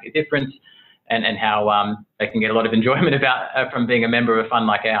can make a difference and how they can get a lot of enjoyment from being a member of a fund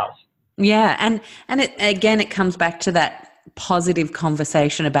like ours. Yeah, and it comes back to that positive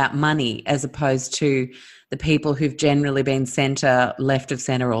conversation about money, as opposed to the people who've generally been left of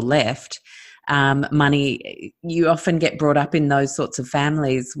centre or left, money, you often get brought up in those sorts of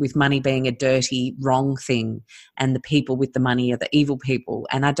families with money being a dirty, wrong thing, and the people with the money are the evil people.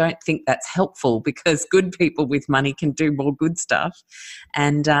 And I don't think that's helpful, because good people with money can do more good stuff.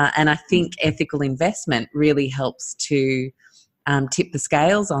 And I think ethical investment really helps to tip the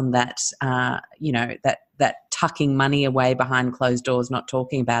scales on that, that tucking money away behind closed doors, not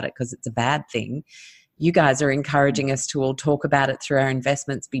talking about it because it's a bad thing. You guys are encouraging us to all talk about it through our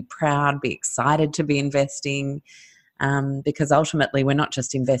investments, be proud, be excited to be investing, because ultimately we're not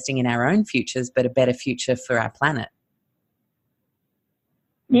just investing in our own futures, but a better future for our planet.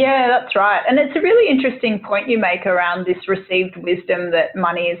 Yeah, that's right. And it's a really interesting point you make around this received wisdom that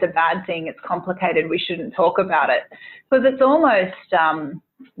money is a bad thing, it's complicated, we shouldn't talk about it. Because it's almost,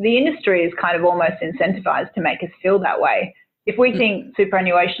 the industry is kind of almost incentivized to make us feel that way. If we think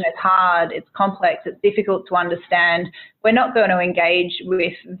superannuation is hard, it's complex, it's difficult to understand, we're not going to engage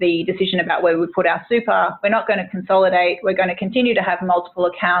with the decision about where we put our super, we're not going to consolidate, we're going to continue to have multiple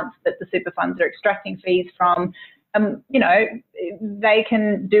accounts that the super funds are extracting fees from. They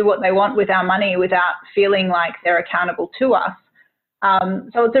can do what they want with our money without feeling like they're accountable to us.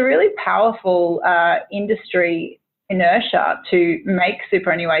 So it's a really powerful industry inertia to make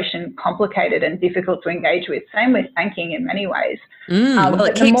superannuation complicated and difficult to engage with. Same with banking in many ways. Well,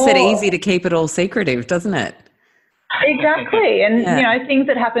 it keeps it easy to keep it all secretive, doesn't it? Exactly. And, things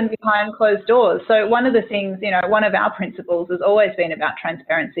that happen behind closed doors. So one of the things, one of our principles has always been about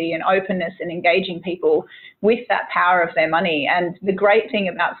transparency and openness and engaging people with that power of their money. And the great thing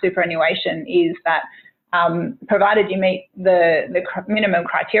about superannuation is that provided you meet the minimum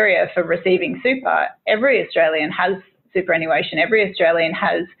criteria for receiving super, every Australian has superannuation. Every Australian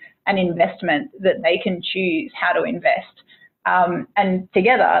has an investment that they can choose how to invest. And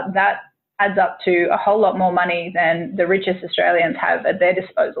together, that adds up to a whole lot more money than the richest Australians have at their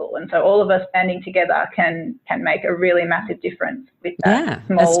disposal. And so all of us banding together can make a really massive difference with that.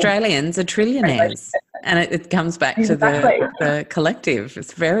 Yeah, Australians are trillionaires. And it comes back to the collective.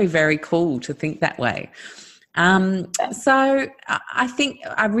 It's very, very cool to think that way. So I think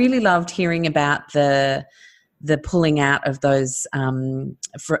I really loved hearing about the pulling out of those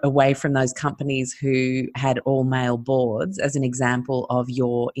away from those companies who had all male boards as an example of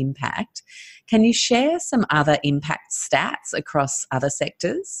your impact. Can you share some other impact stats across other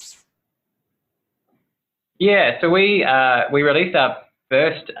sectors? Yeah, so we released our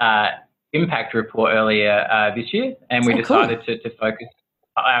first impact report earlier this year, and we decided to focus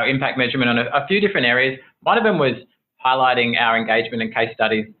our impact measurement on a few different areas. One of them was highlighting our engagement and case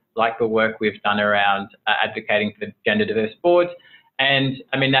studies, like the work we've done around advocating for gender diverse boards. And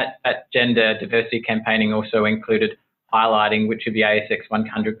I mean, that gender diversity campaigning also included highlighting which of the ASX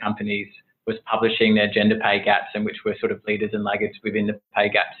 100 companies was publishing their gender pay gaps and which were sort of leaders and laggards within the pay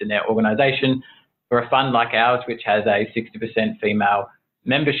gaps in their organisation. For a fund like ours, which has a 60% female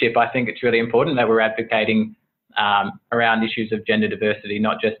membership, I think it's really important that we're advocating around issues of gender diversity,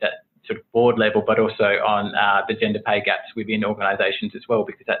 not just at sort of board level, but also on the gender pay gaps within organisations as well,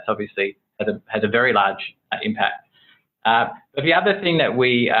 because that's obviously has a very large impact. But the other thing that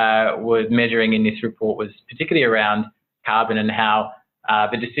we were measuring in this report was particularly around carbon and how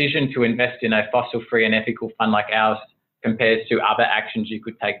the decision to invest in a fossil-free and ethical fund like ours compares to other actions you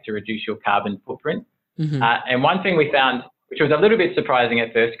could take to reduce your carbon footprint. Mm-hmm. And one thing we found, which was a little bit surprising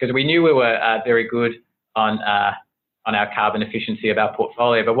at first, because we knew we were very good on our carbon efficiency of our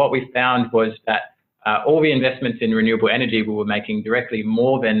portfolio, but what we found was that all the investments in renewable energy we were making directly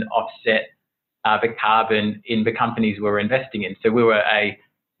more than offset the carbon in the companies we were investing in. So we were a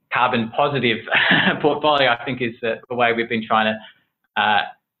carbon positive portfolio, I think is the way we've been trying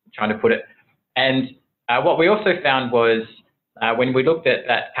to put it. And what we also found was when we looked at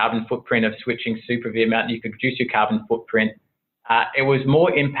that carbon footprint of switching super, the amount you could reduce your carbon footprint, it was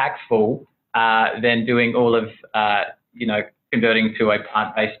more impactful than doing all of, converting to a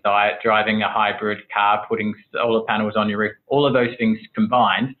plant-based diet, driving a hybrid car, putting solar panels on your roof, all of those things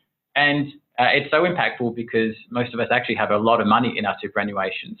combined. And it's so impactful because most of us actually have a lot of money in our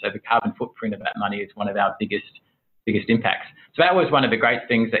superannuation. So the carbon footprint of that money is one of our biggest impacts. So that was one of the great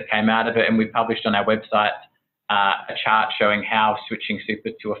things that came out of it. And we published on our website a chart showing how switching super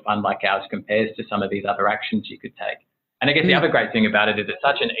to a fund like ours compares to some of these other actions you could take. And I guess the other great thing about it is it's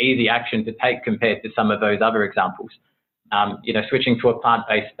such an easy action to take compared to some of those other examples. Switching to a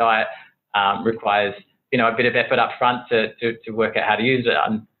plant-based diet requires, a bit of effort up front to work out how to use it.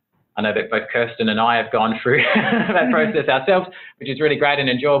 I know that both Kirsten and I have gone through that process ourselves, which is really great and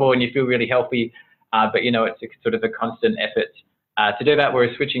enjoyable, and you feel really healthy. But it's sort of a constant effort to do that,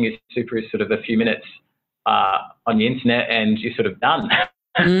 whereas switching your super is sort of a few minutes on the internet and you're sort of done.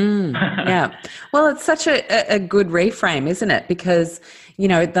 Yeah. Well, it's such a good reframe, isn't it? Because, you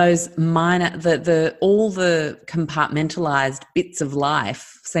know, those minor, all the compartmentalized bits of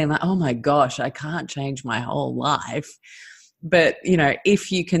life seem like, oh my gosh, I can't change my whole life. But, you know,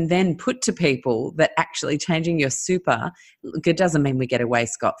 if you can then put to people that actually changing your super, look, it doesn't mean we get away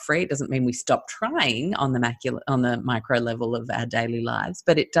scot-free. It doesn't mean we stop trying on the micro level of our daily lives,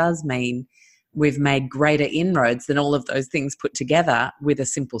 but it does mean we've made greater inroads than all of those things put together with a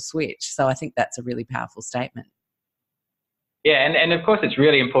simple switch. So I think that's a really powerful statement. Yeah, and of course it's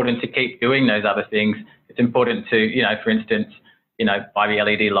really important to keep doing those other things. It's important to, you know, for instance, you know, buy the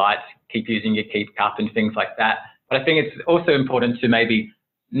LED lights, keep using your Keep cup and things like that. But I think it's also important to maybe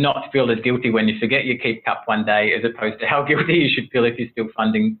not feel as guilty when you forget your Keep cup one day, as opposed to how guilty you should feel if you're still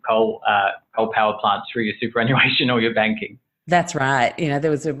funding coal power plants through your superannuation or your banking. That's right. You know,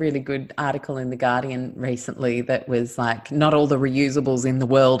 there was a really good article in The Guardian recently that was like, not all the reusables in the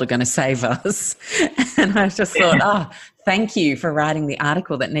world are going to save us. And I just thought, thank you for writing the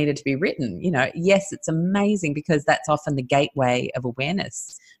article that needed to be written. You know, yes, it's amazing because that's often the gateway of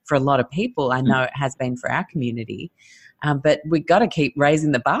awareness for a lot of people. I know it has been for our community. But we've got to keep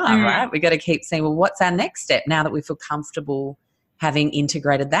raising the bar, right? We've got to keep saying, well, what's our next step now that we feel comfortable having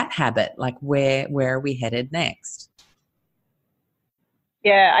integrated that habit? Like, where are we headed next?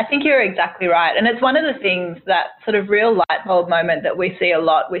 Yeah, I think you're exactly right. And it's one of the things, that sort of real light bulb moment that we see a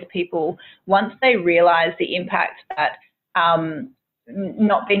lot with people once they realise the impact that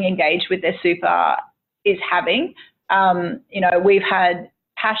not being engaged with their super is having. You know, we've had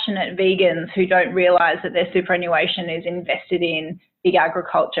passionate vegans who don't realise that their superannuation is invested in big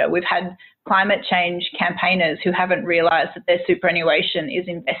agriculture. We've had climate change campaigners who haven't realised that their superannuation is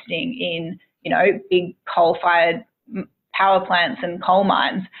investing in, you know, big coal-fired power plants and coal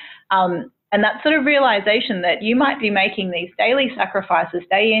mines. And that sort of realization that you might be making these daily sacrifices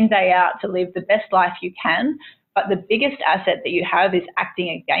day in, day out to live the best life you can, but the biggest asset that you have is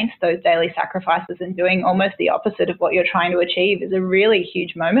acting against those daily sacrifices and doing almost the opposite of what you're trying to achieve, is a really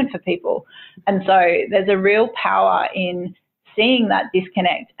huge moment for people. And so there's a real power in seeing that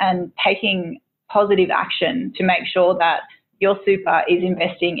disconnect and taking positive action to make sure that your super is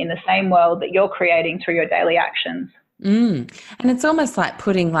investing in the same world that you're creating through your daily actions. And it's almost like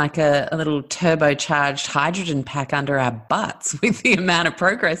putting like a little turbocharged hydrogen pack under our butts with the amount of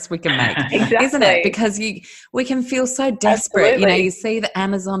progress we can make, exactly. Isn't it? Because we can feel so desperate. Absolutely. You know, you see the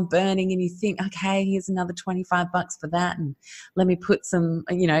Amazon burning and you think, okay, here's another $25 for that, and let me put some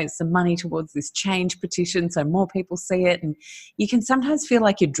money towards this change petition so more people see it. And you can sometimes feel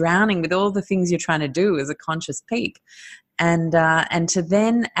like you're drowning with all the things you're trying to do as a conscious peep. And to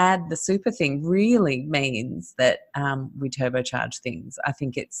then add the super thing really means that we turbocharge things. I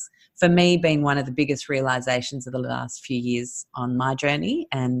think it's, for me, been one of the biggest realizations of the last few years on my journey.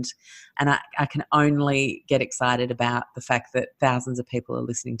 And I can only get excited about the fact that thousands of people are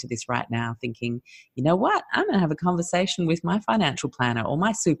listening to this right now thinking, you know what, I'm going to have a conversation with my financial planner or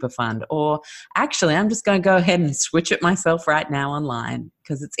my super fund, or actually I'm just going to go ahead and switch it myself right now online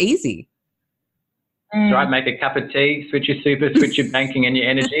because it's easy. Right, make a cup of tea, switch your super, switch your banking and your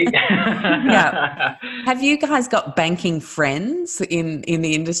energy. Yeah. Have you guys got banking friends in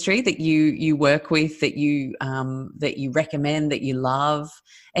the industry that you work with, that you recommend, that you love?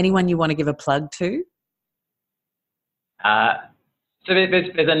 Anyone you want to give a plug to? So there's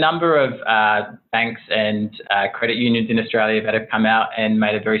a number of banks and credit unions in Australia that have come out and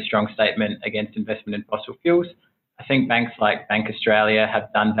made a very strong statement against investment in fossil fuels. I think banks like Bank Australia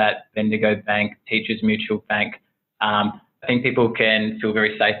have done that, Bendigo Bank, Teachers Mutual Bank. I think people can feel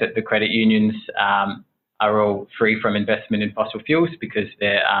very safe that the credit unions are all free from investment in fossil fuels because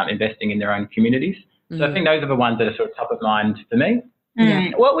they're investing in their own communities. So I think those are the ones that are sort of top of mind for me.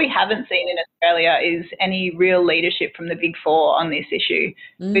 What we haven't seen in Australia is any real leadership from the Big Four on this issue.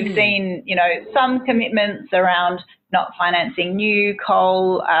 We've seen, you know, some commitments around not financing new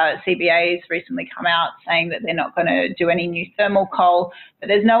coal. CBA's recently come out saying that they're not going to do any new thermal coal, but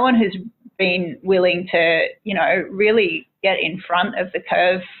there's no one who's been willing to, you know, really get in front of the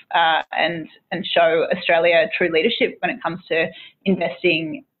curve and show Australia true leadership when it comes to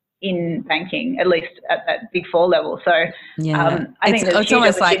investing in banking, at least at that Big Four level. So I think it's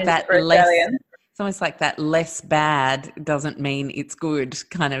almost like that it's almost like that less bad doesn't mean it's good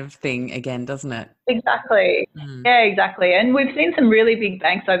kind of thing again, doesn't it? Exactly. Yeah, exactly. And we've seen some really big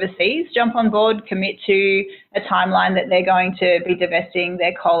banks overseas jump on board, commit to a timeline that they're going to be divesting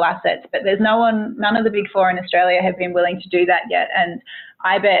their coal assets, but there's none of the Big Four in Australia have been willing to do that yet. And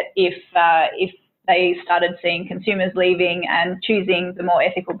I bet if they started seeing consumers leaving and choosing the more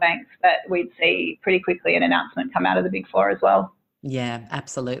ethical banks, that we'd see pretty quickly an announcement come out of the Big Four as well. Yeah,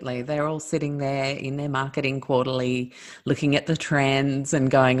 absolutely. They're all sitting there in their marketing quarterly, looking at the trends and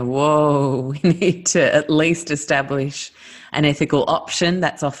going, whoa, we need to at least establish an ethical option.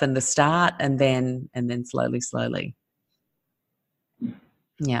 That's often the start, and then slowly.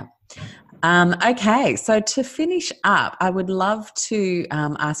 Yeah. Okay, so to finish up, I would love to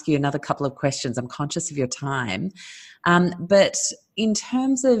ask you another couple of questions. I'm conscious of your time. But in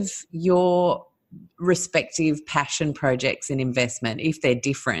terms of your respective passion projects in investment, if they're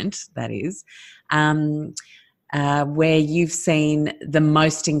different, that is, where you've seen the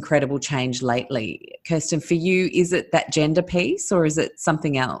most incredible change lately. Kirsten, for you, is it that gender piece or is it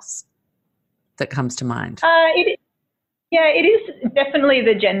something else that comes to mind? Yeah, it is definitely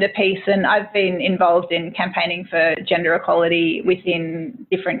the gender piece, and I've been involved in campaigning for gender equality within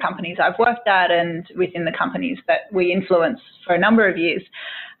different companies I've worked at and within the companies that we influence for a number of years.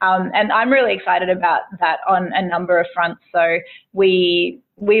 And I'm really excited about that on a number of fronts. So we've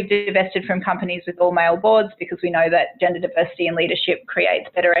divested from companies with all male boards because we know that gender diversity in leadership creates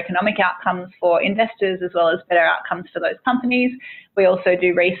better economic outcomes for investors as well as better outcomes for those companies. We also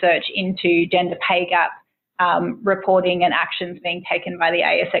do research into gender pay gap reporting and actions being taken by the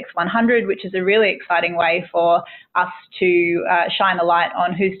ASX 100, which is a really exciting way for us to shine a light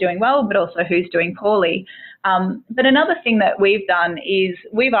on who's doing well, but also who's doing poorly. But another thing that we've done is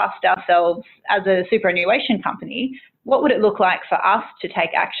we've asked ourselves as a superannuation company, what would it look like for us to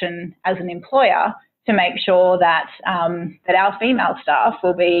take action as an employer to make sure that that our female staff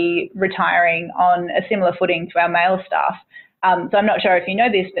will be retiring on a similar footing to our male staff. So I'm not sure if you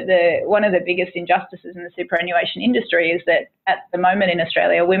know this, but one of the biggest injustices in the superannuation industry is that at the moment in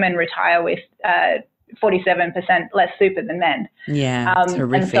Australia, women retire with 47% less super than men. Yeah, it's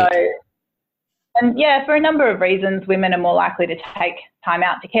horrific. And for a number of reasons, women are more likely to take time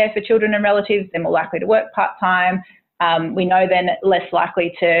out to care for children and relatives. They're more likely to work part-time. We know they're less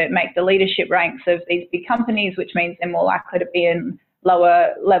likely to make the leadership ranks of these big companies, which means they're more likely to be in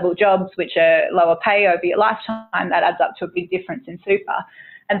lower level jobs, which are lower pay over your lifetime. That adds up to a big difference in super.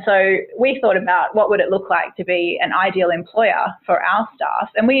 And so we thought about what would it look like to be an ideal employer for our staff.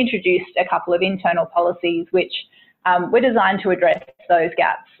 And we introduced a couple of internal policies which were designed to address those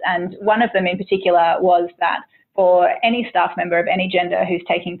gaps. And one of them in particular was that for any staff member of any gender who's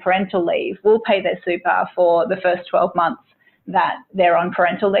taking parental leave, we'll pay their super for the first 12 months that they're on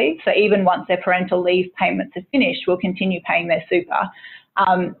parental leave. So even once their parental leave payments are finished, we'll continue paying their super.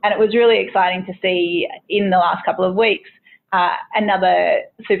 And it was really exciting to see in the last couple of weeks, another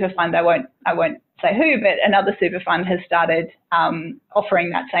super fund, I won't say who, but another super fund has started offering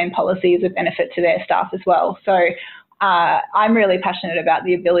that same policy as a benefit to their staff as well. So I'm really passionate about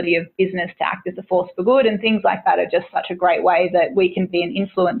the ability of business to act as a force for good, and things like that are just such a great way that we can be an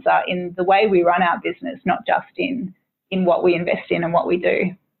influencer in the way we run our business, not just in what we invest in and what we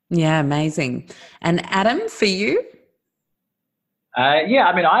do. Yeah, amazing. And Adam, for you? I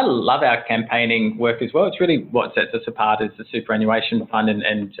love our campaigning work as well. It's really what sets us apart as the superannuation fund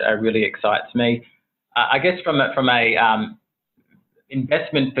and really excites me. I guess from a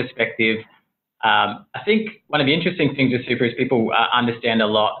investment perspective, I think one of the interesting things with super is people understand a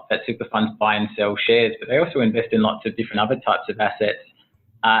lot that super funds buy and sell shares, but they also invest in lots of different other types of assets.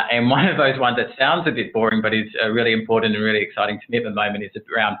 And one of those ones that sounds a bit boring, but is really important and really exciting to me at the moment is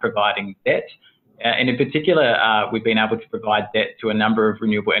around providing debt. And in particular, we've been able to provide debt to a number of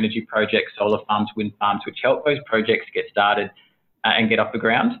renewable energy projects, solar farms, wind farms, which help those projects get started and get off the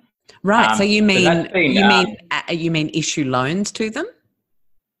ground. Right. So you mean issue loans to them?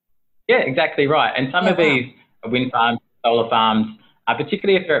 Yeah, exactly right. And some of these wind farms, solar farms,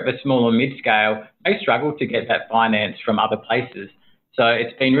 particularly if they're at the small or mid scale, they struggle to get that finance from other places. So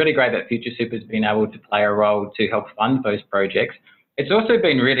it's been really great that Future Super has been able to play a role to help fund those projects. It's also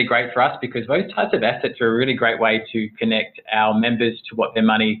been really great for us because those types of assets are a really great way to connect our members to what their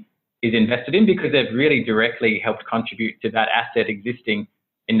money is invested in, because they've really directly helped contribute to that asset existing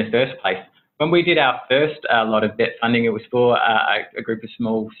in the first place. When we did our first lot of debt funding, it was for a group of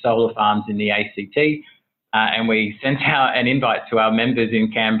small solar farms in the ACT, and we sent out an invite to our members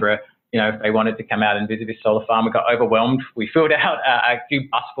in Canberra. If they wanted to come out and visit this solar farm. We got overwhelmed. We filled out a few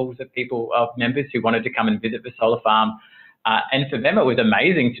busfuls of members who wanted to come and visit the solar farm. And for them, it was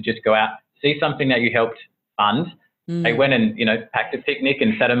amazing to just go out, see something that you helped fund. They went and, packed a picnic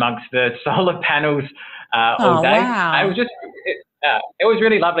and sat amongst the solar panels all day. Wow. It was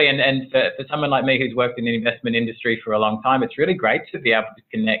really lovely. And for someone like me who's worked in the investment industry for a long time, it's really great to be able to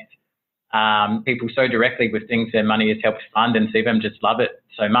connect people so directly with things their money has helped fund and see them just love it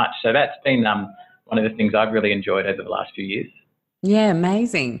so much. So that's been one of the things I've really enjoyed over the last few years. Yeah,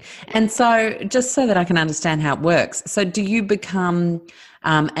 amazing. And so just so that I can understand how it works, so do you become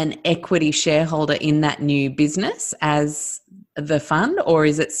an equity shareholder in that new business as the fund, or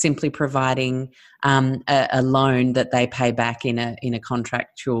is it simply providing a loan that they pay back in a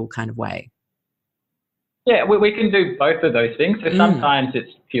contractual kind of way? Yeah, we can do both of those things. So sometimes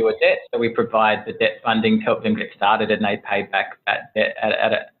it's pure debt, so we provide the debt funding to help them get started, and they pay back that debt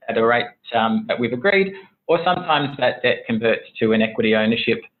at a rate that we've agreed. Or sometimes that debt converts to an equity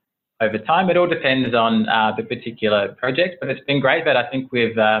ownership over time. It all depends on the particular project, but it's been great that I think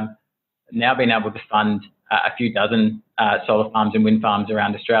we've now been able to fund a few dozen solar farms and wind farms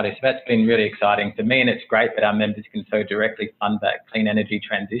around Australia. So that's been really exciting to me, and it's great that our members can so directly fund that clean energy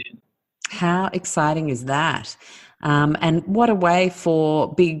transition. How exciting is that? And what a way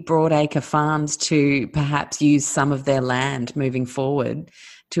for big broadacre farms to perhaps use some of their land moving forward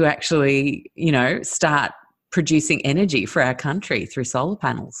to actually, start producing energy for our country through solar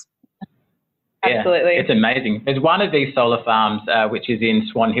panels. Absolutely. Yeah, it's amazing. There's one of these solar farms, which is in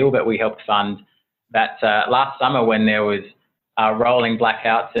Swan Hill, that we helped fund that last summer when there was rolling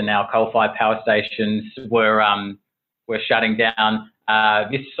blackouts and our coal-fired power stations were shutting down.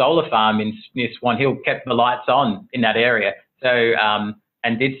 This solar farm near Swan Hill kept the lights on in that area. So,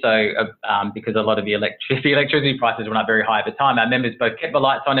 and did so because a lot of the electricity prices were not very high at the time. Our members both kept the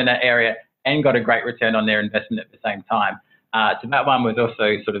lights on in that area and got a great return on their investment at the same time. So that one was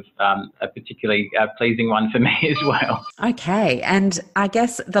also sort of a particularly pleasing one for me as well. Okay. And I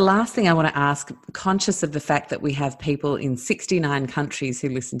guess the last thing I want to ask, conscious of the fact that we have people in 69 countries who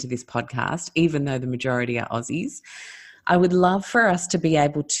listen to this podcast, even though the majority are Aussies, I would love for us to be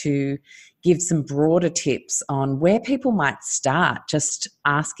able to give some broader tips on where people might start just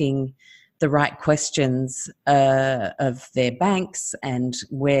asking the right questions of their banks and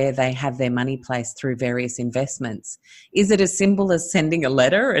where they have their money placed through various investments. Is it as simple as sending a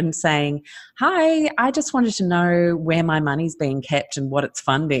letter and saying, hi, I just wanted to know where my money's being kept and what it's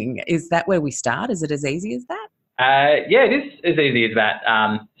funding? Is that where we start? Is it as easy as that? Yeah, it is as easy as that.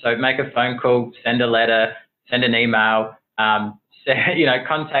 So make a phone call, send a letter, send an email,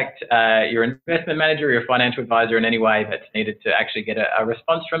 contact your investment manager or your financial advisor in any way that's needed to actually get a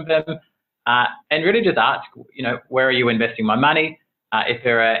response from them. And really just ask, where are you investing my money? If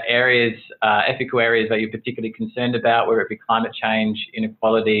there are areas, ethical areas that you're particularly concerned about, whether it be climate change,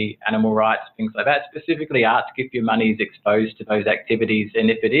 inequality, animal rights, things like that, specifically ask if your money is exposed to those activities,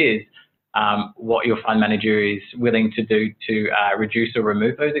 and if it is, what your fund manager is willing to do to reduce or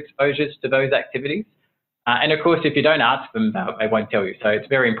remove those exposures to those activities. And of course, if you don't ask them, they won't tell you. So it's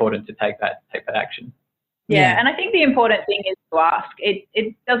very important to take that action. Yeah, and I think the important thing is to ask.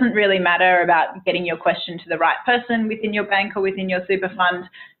 It doesn't really matter about getting your question to the right person within your bank or within your super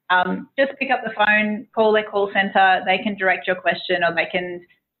fund. Just pick up the phone, call their call centre. They can direct your question, or they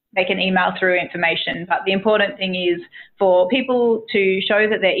can email through information. But the important thing is for people to show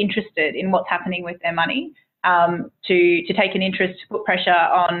that they're interested in what's happening with their money, to take an interest, to put pressure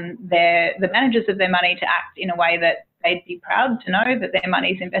on the managers of their money to act in a way that they'd be proud to know that their money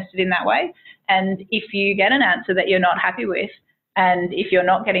is invested in that way. And if you get an answer that you're not happy with, and if you're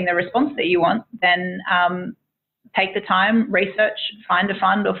not getting the response that you want, then take the time, research, find a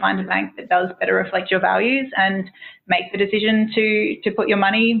fund or find a bank that does better reflect your values, and make the decision to put your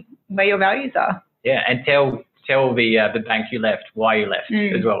money where your values are. Yeah, and tell the bank you left why you left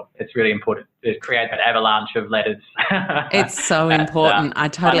as well. It's really important to create that avalanche of letters. It's so important. I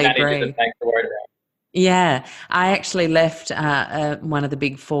totally agree. Yeah, I actually left one of the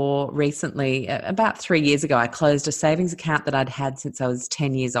big four recently. About 3 years ago, I closed a savings account that I'd had since I was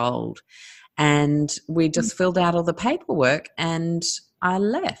 10 years old. And we just filled out all the paperwork and I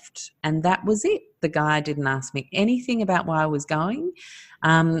left. And that was it. The guy didn't ask me anything about why I was going.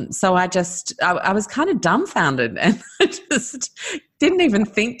 So I was kind of dumbfounded, and I just didn't even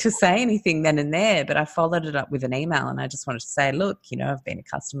think to say anything then and there, but I followed it up with an email, and I just wanted to say, look, I've been a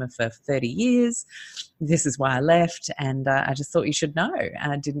customer for 30 years. This is why I left, and I just thought you should know.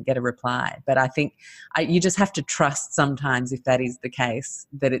 And I didn't get a reply. But I think you just have to trust sometimes, if that is the case,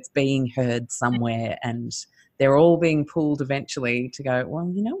 that it's being heard somewhere, and they're all being pulled eventually to go, well,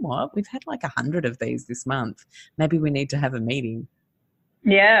 you know what? We've had like 100 of these this month. Maybe we need to have a meeting.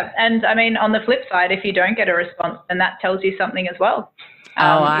 Yeah. And I mean, on the flip side, if you don't get a response, then that tells you something as well.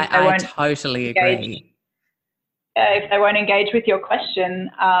 I totally agree. If they won't engage with your question,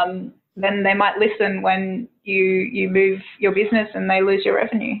 then they might listen when you move your business and they lose your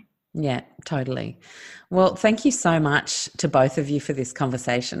revenue. Yeah, totally. Well, thank you so much to both of you for this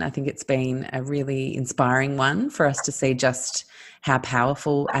conversation. I think it's been a really inspiring one for us to see just how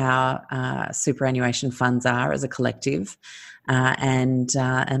powerful our superannuation funds are as a collective. And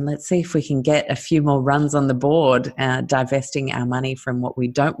let's see if we can get a few more runs on the board, divesting our money from what we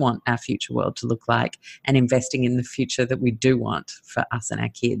don't want our future world to look like and investing in the future that we do want for us and our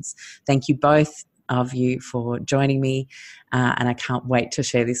kids. Thank you both of you for joining me, and I can't wait to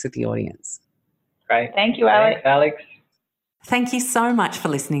share this with the audience. Great. Thank you, Alex. Thanks, Alex. Thank you so much for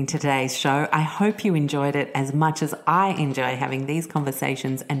listening to today's show. I hope you enjoyed it as much as I enjoy having these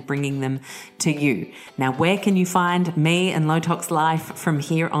conversations and bringing them to you. Now, where can you find me and Low Tox Life from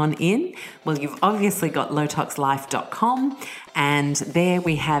here on in? Well, you've obviously got lowtoxlife.com, and there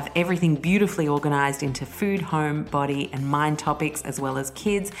we have everything beautifully organised into food, home, body and mind topics, as well as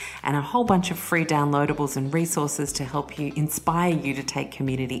kids, and a whole bunch of free downloadables and resources to help you, inspire you to take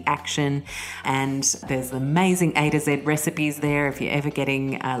community action. And there's amazing A to Z recipes there if you're ever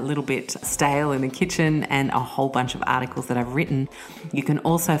getting a little bit stale in the kitchen, and a whole bunch of articles that I've written. You can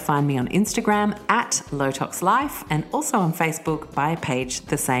also find me on Instagram at lowtoxlife, and also on Facebook by a page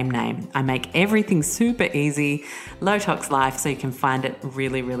the same name. I make everything super easy, Low Tox Life, so you can find it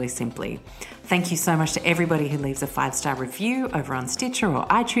really, really simply. Thank you so much to everybody who leaves a 5-star review over on Stitcher or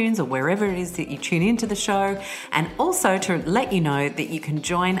iTunes or wherever it is that you tune into the show. And also to let you know that you can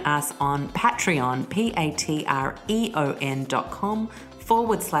join us on Patreon,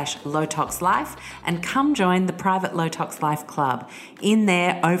 patreon.com/lowtoxlife, and come join the private Low Tox Life Club. In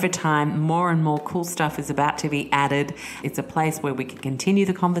there, over time, more and more cool stuff is about to be added. It's a place where we can continue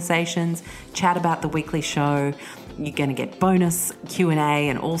the conversations, chat about the weekly show. You're going to get bonus Q&A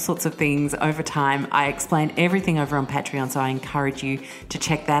and all sorts of things over time. I explain everything over on Patreon, so I encourage you to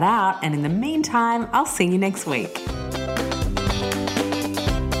check that out. And in the meantime, I'll see you next week.